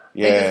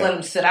 Yeah. They just let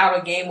him sit out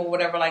a game or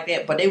whatever like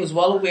that, but they was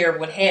well aware of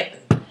what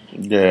happened.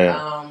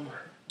 Yeah.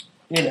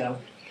 You know.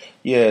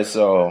 Yeah,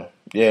 so,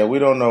 yeah, we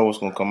don't know what's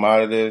going to come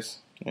out of this.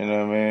 You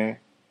know what I mean?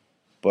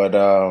 But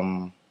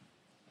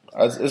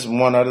it's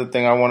one other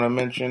thing I want to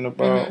mention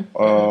about.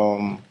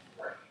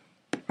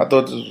 I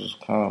thought this was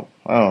kind of,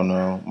 I don't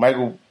know.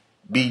 Michael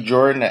B.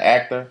 Jordan, the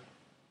actor,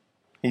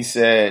 he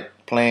said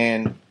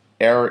playing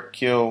Eric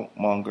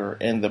Killmonger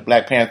in the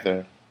Black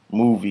Panther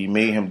movie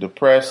made him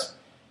depressed.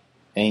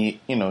 And,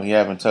 he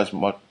haven't talked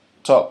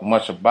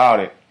much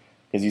about it.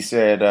 Because he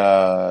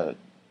said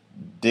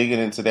digging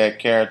into that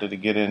character to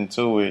get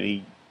into it,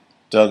 he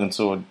dug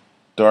into a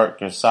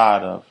darker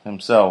side of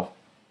himself.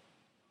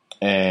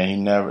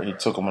 And it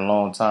took him a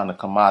long time to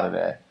come out of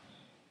that.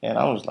 And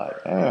I was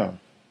like, damn,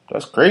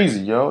 that's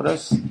crazy, yo.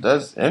 That's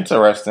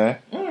interesting.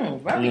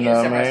 Very you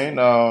know interesting.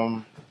 what I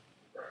mean?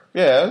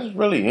 Yeah, it's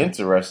really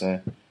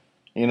interesting.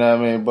 You know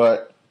what I mean?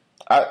 But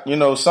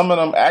some of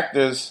them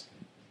actors,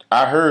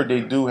 I heard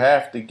they do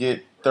have to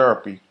get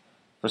therapy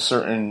for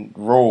certain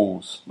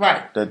roles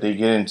that they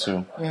get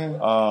into.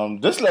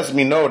 This lets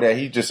me know that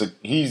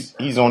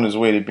he's on his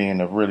way to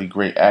being a really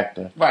great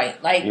actor.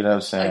 Right, like you know what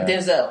I'm saying? Like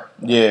Denzel.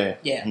 Yeah.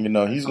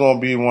 Yeah. He's gonna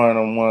be one of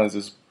them ones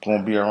that's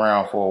gonna be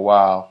around for a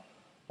while.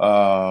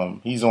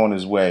 He's on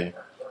his way.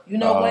 You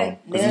know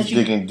what? Because he's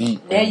digging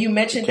deep. Now you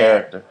mentioned the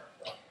character.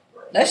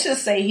 Let's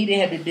just say he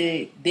didn't have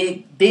to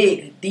dig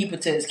deep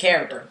into his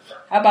character.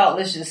 How about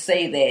let's just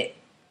say that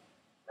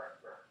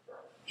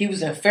he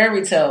was in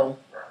Fairy Tale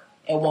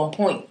at one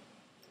point.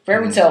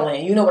 Fairy Tale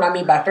Land. You know what I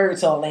mean by Fairy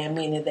Tale Land,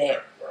 meaning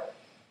that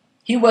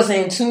he wasn't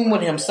in tune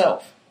with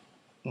himself.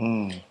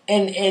 And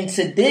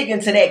to dig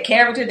into that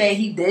character that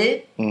he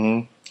did,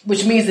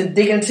 which means to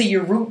dig into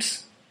your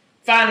roots,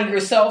 finding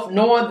yourself,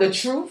 knowing the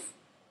truth,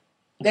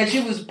 that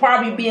you was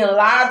probably being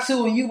lied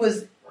to and you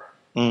was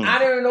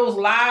honoring those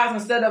lies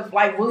instead of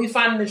like really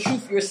finding the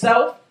truth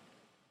yourself.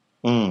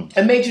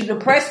 It made you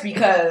depressed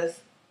because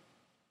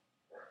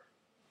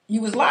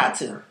you was lied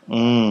to.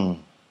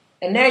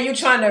 And now you're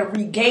trying to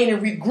regain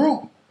and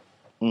regroup.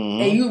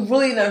 And you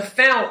really done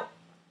found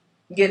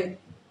the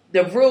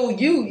real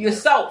you,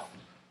 yourself.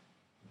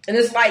 And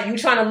it's like you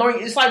trying to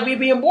learn. It's like we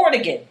being born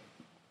again.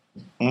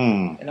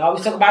 And I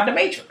always talk about the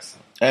Matrix.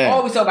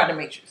 Always talk about the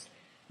Matrix.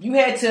 You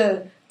had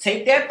to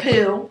take that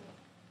pill,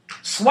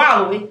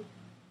 swallow it,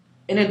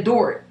 and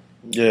endure it.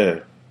 Yeah.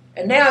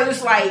 And now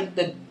it's like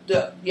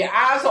your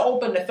eyes are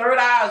open, the third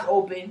eye is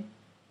open,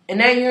 and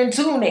now you're in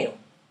tune now.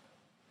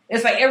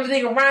 It's like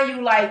everything around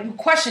you, like you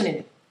questioning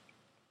it.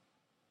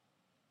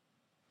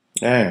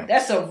 Damn.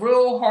 That's a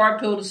real hard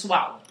pill to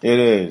swallow. It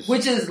is.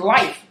 Which is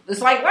life.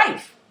 It's like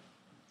life.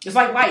 It's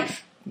like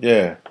life.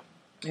 Yeah.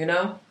 You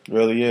know? It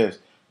really is.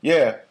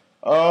 Yeah.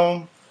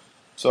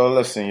 So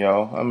listen,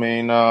 yo. I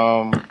mean,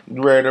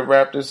 you ready to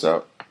wrap this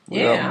up?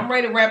 Yeah, I'm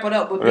ready to wrap it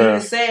up. But being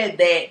said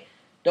that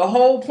the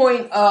whole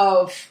point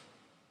of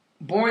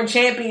Born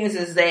Champions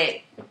is that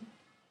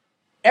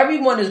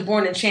everyone is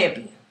born a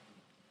champion.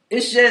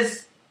 It's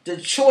just the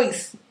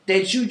choice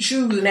that you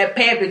choose and that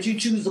path that you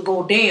choose to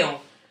go down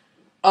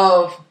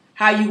of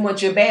how you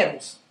want your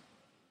battles.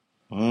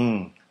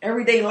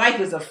 Everyday life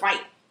is a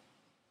fight.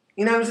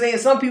 You know what I'm saying?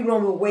 Some people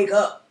don't even wake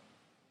up.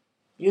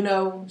 You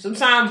know,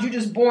 sometimes you're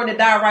just born to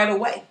die right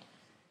away.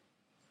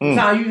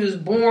 Sometimes you're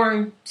just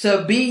born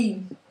to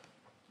be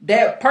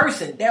that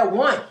person, that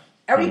one.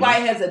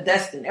 Everybody has a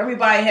destiny.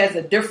 Everybody has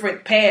a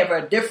different path or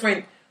a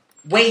different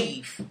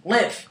wave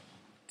length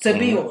to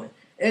be on.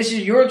 It's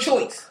just your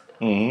choice.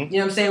 You know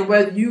what I'm saying?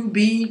 Whether you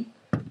be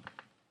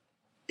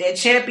that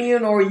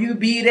champion or you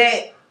be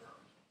that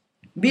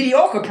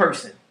mediocre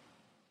person.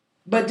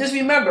 But just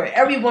remember,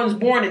 everyone's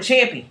born a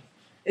champion.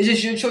 It's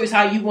just your choice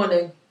how you want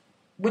to,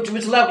 which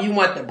level. You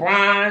want the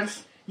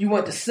bronze, you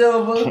want the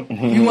silver,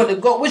 you want the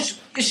gold. Which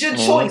it's your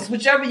choice,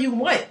 whichever you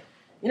want.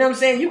 You know what I'm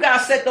saying? You got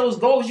to set those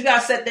goals. You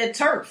got to set that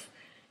turf.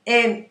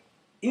 And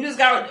you just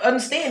got to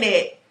understand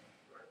that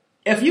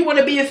if you want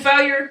to be a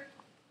failure,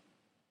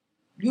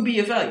 you be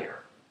a failure.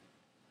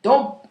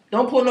 Don't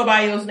pull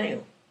nobody else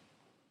down.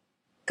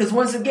 Because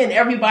once again,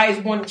 everybody's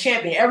born a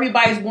champion.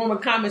 Everybody's born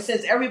with common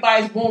sense.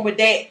 Everybody's born with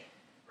that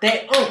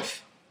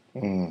oomph.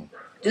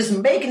 Just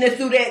making it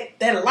through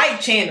that light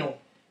channel.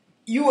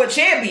 You a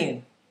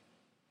champion.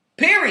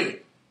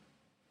 Period.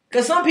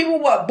 Because some people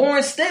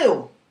born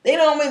still. They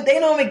don't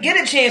even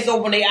get a chance to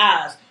open their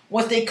eyes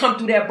once they come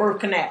through that birth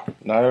canal.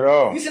 Not at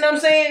all. You see what I'm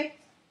saying?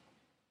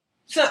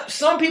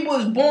 Some people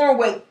is born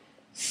with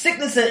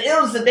sickness and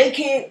illness that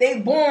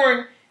they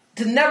born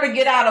to never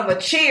get out of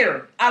a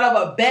chair, out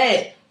of a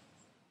bed.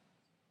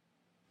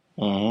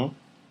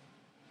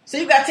 So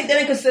you got to take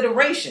that in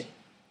consideration.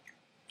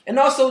 And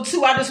also,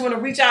 too, I just want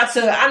to reach out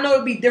to, I know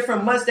it'd be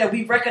different months that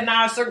we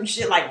recognize certain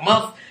shit like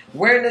month,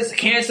 awareness,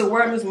 cancer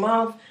awareness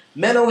month,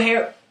 mental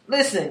health.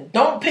 Listen,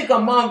 don't pick a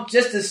month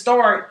just to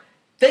start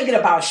thinking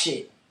about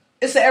shit.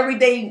 It's an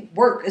everyday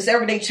work. It's an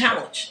everyday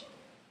challenge.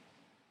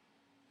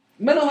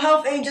 Mental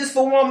health ain't just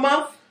for 1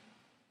 month.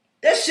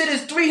 That shit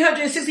is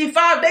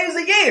 365 days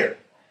a year.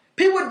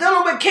 People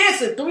dealing with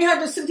cancer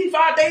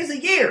 365 days a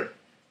year.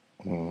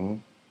 Mm-hmm.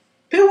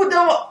 People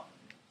dealing with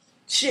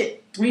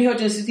shit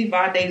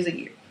 365 days a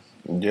year.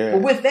 Yeah.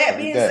 But with that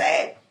being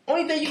said,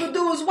 only thing you can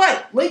do is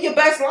what? Live your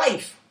best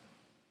life.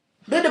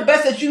 Live the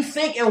best that you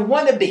think and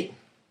want to be.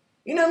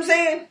 You know what I'm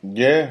saying?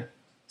 Yeah.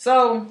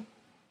 So.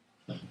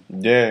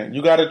 Yeah,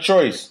 you got a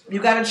choice. You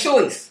got a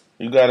choice.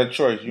 You got a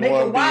choice. You Make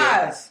it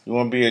wise. You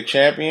want to be a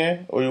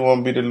champion or you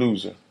want to be the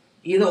loser?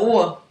 Either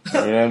or. You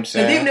know what I'm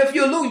saying? And even if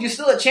you lose, you're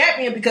still a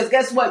champion because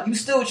guess what? You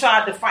still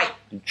tried to fight.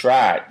 You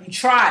tried. You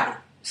tried it.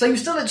 So you're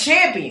still a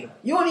champion.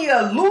 You only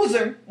a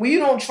loser when you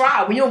don't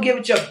try, when you don't give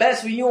it your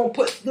best, when you don't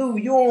put through,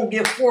 you don't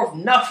give forth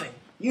nothing.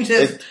 You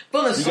just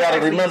feeling sorry.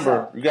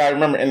 You gotta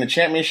remember, in the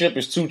championship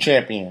it's 2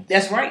 champions.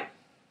 That's right.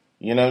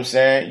 You know what I'm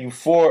saying? You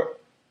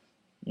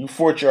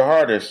fought your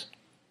hardest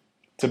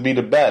to be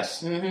the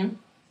best. Mm-hmm.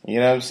 You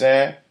know what I'm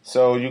saying?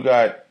 So you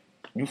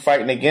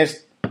fighting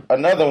against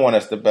another one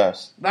that's the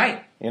best.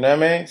 Right. You know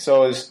what I mean?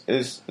 So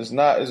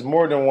it's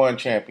more than one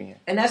champion.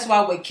 And that's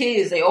why with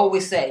kids they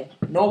always say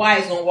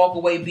nobody's gonna walk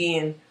away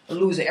being a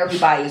loser.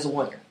 Everybody is a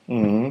winner.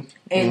 Mm-hmm.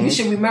 And you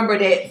should remember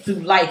that through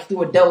life,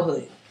 through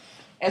adulthood.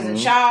 As a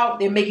child,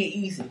 they make it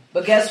easy.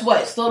 But guess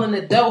what? Still in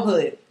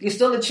adulthood, you're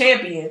still a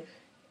champion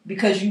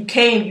because you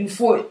came, you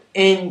fought,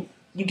 and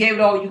you gave it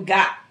all you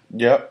got.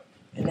 Yep.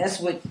 And that's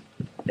what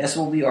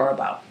we are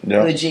about.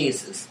 Yep. Good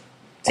Jesus.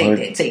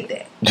 Take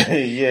that.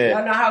 Yeah.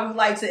 Y'all know how we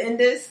like to end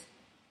this?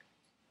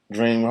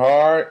 Dream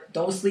hard.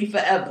 Don't sleep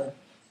forever.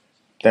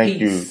 Thank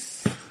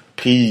Peace. you.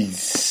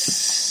 Peace.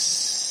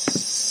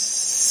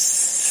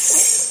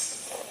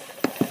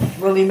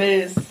 Really,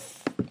 Miz?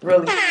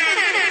 Really?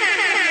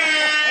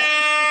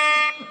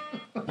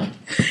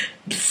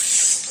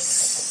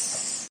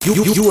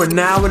 You are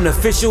now an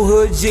official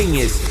Hood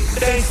Genius.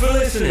 Thanks for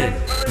listening.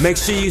 Make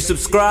sure you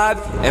subscribe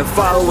and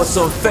follow us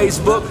on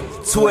Facebook,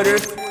 Twitter,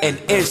 and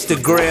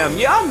Instagram.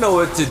 Y'all know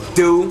what to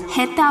do.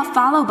 Hit that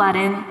follow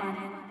button.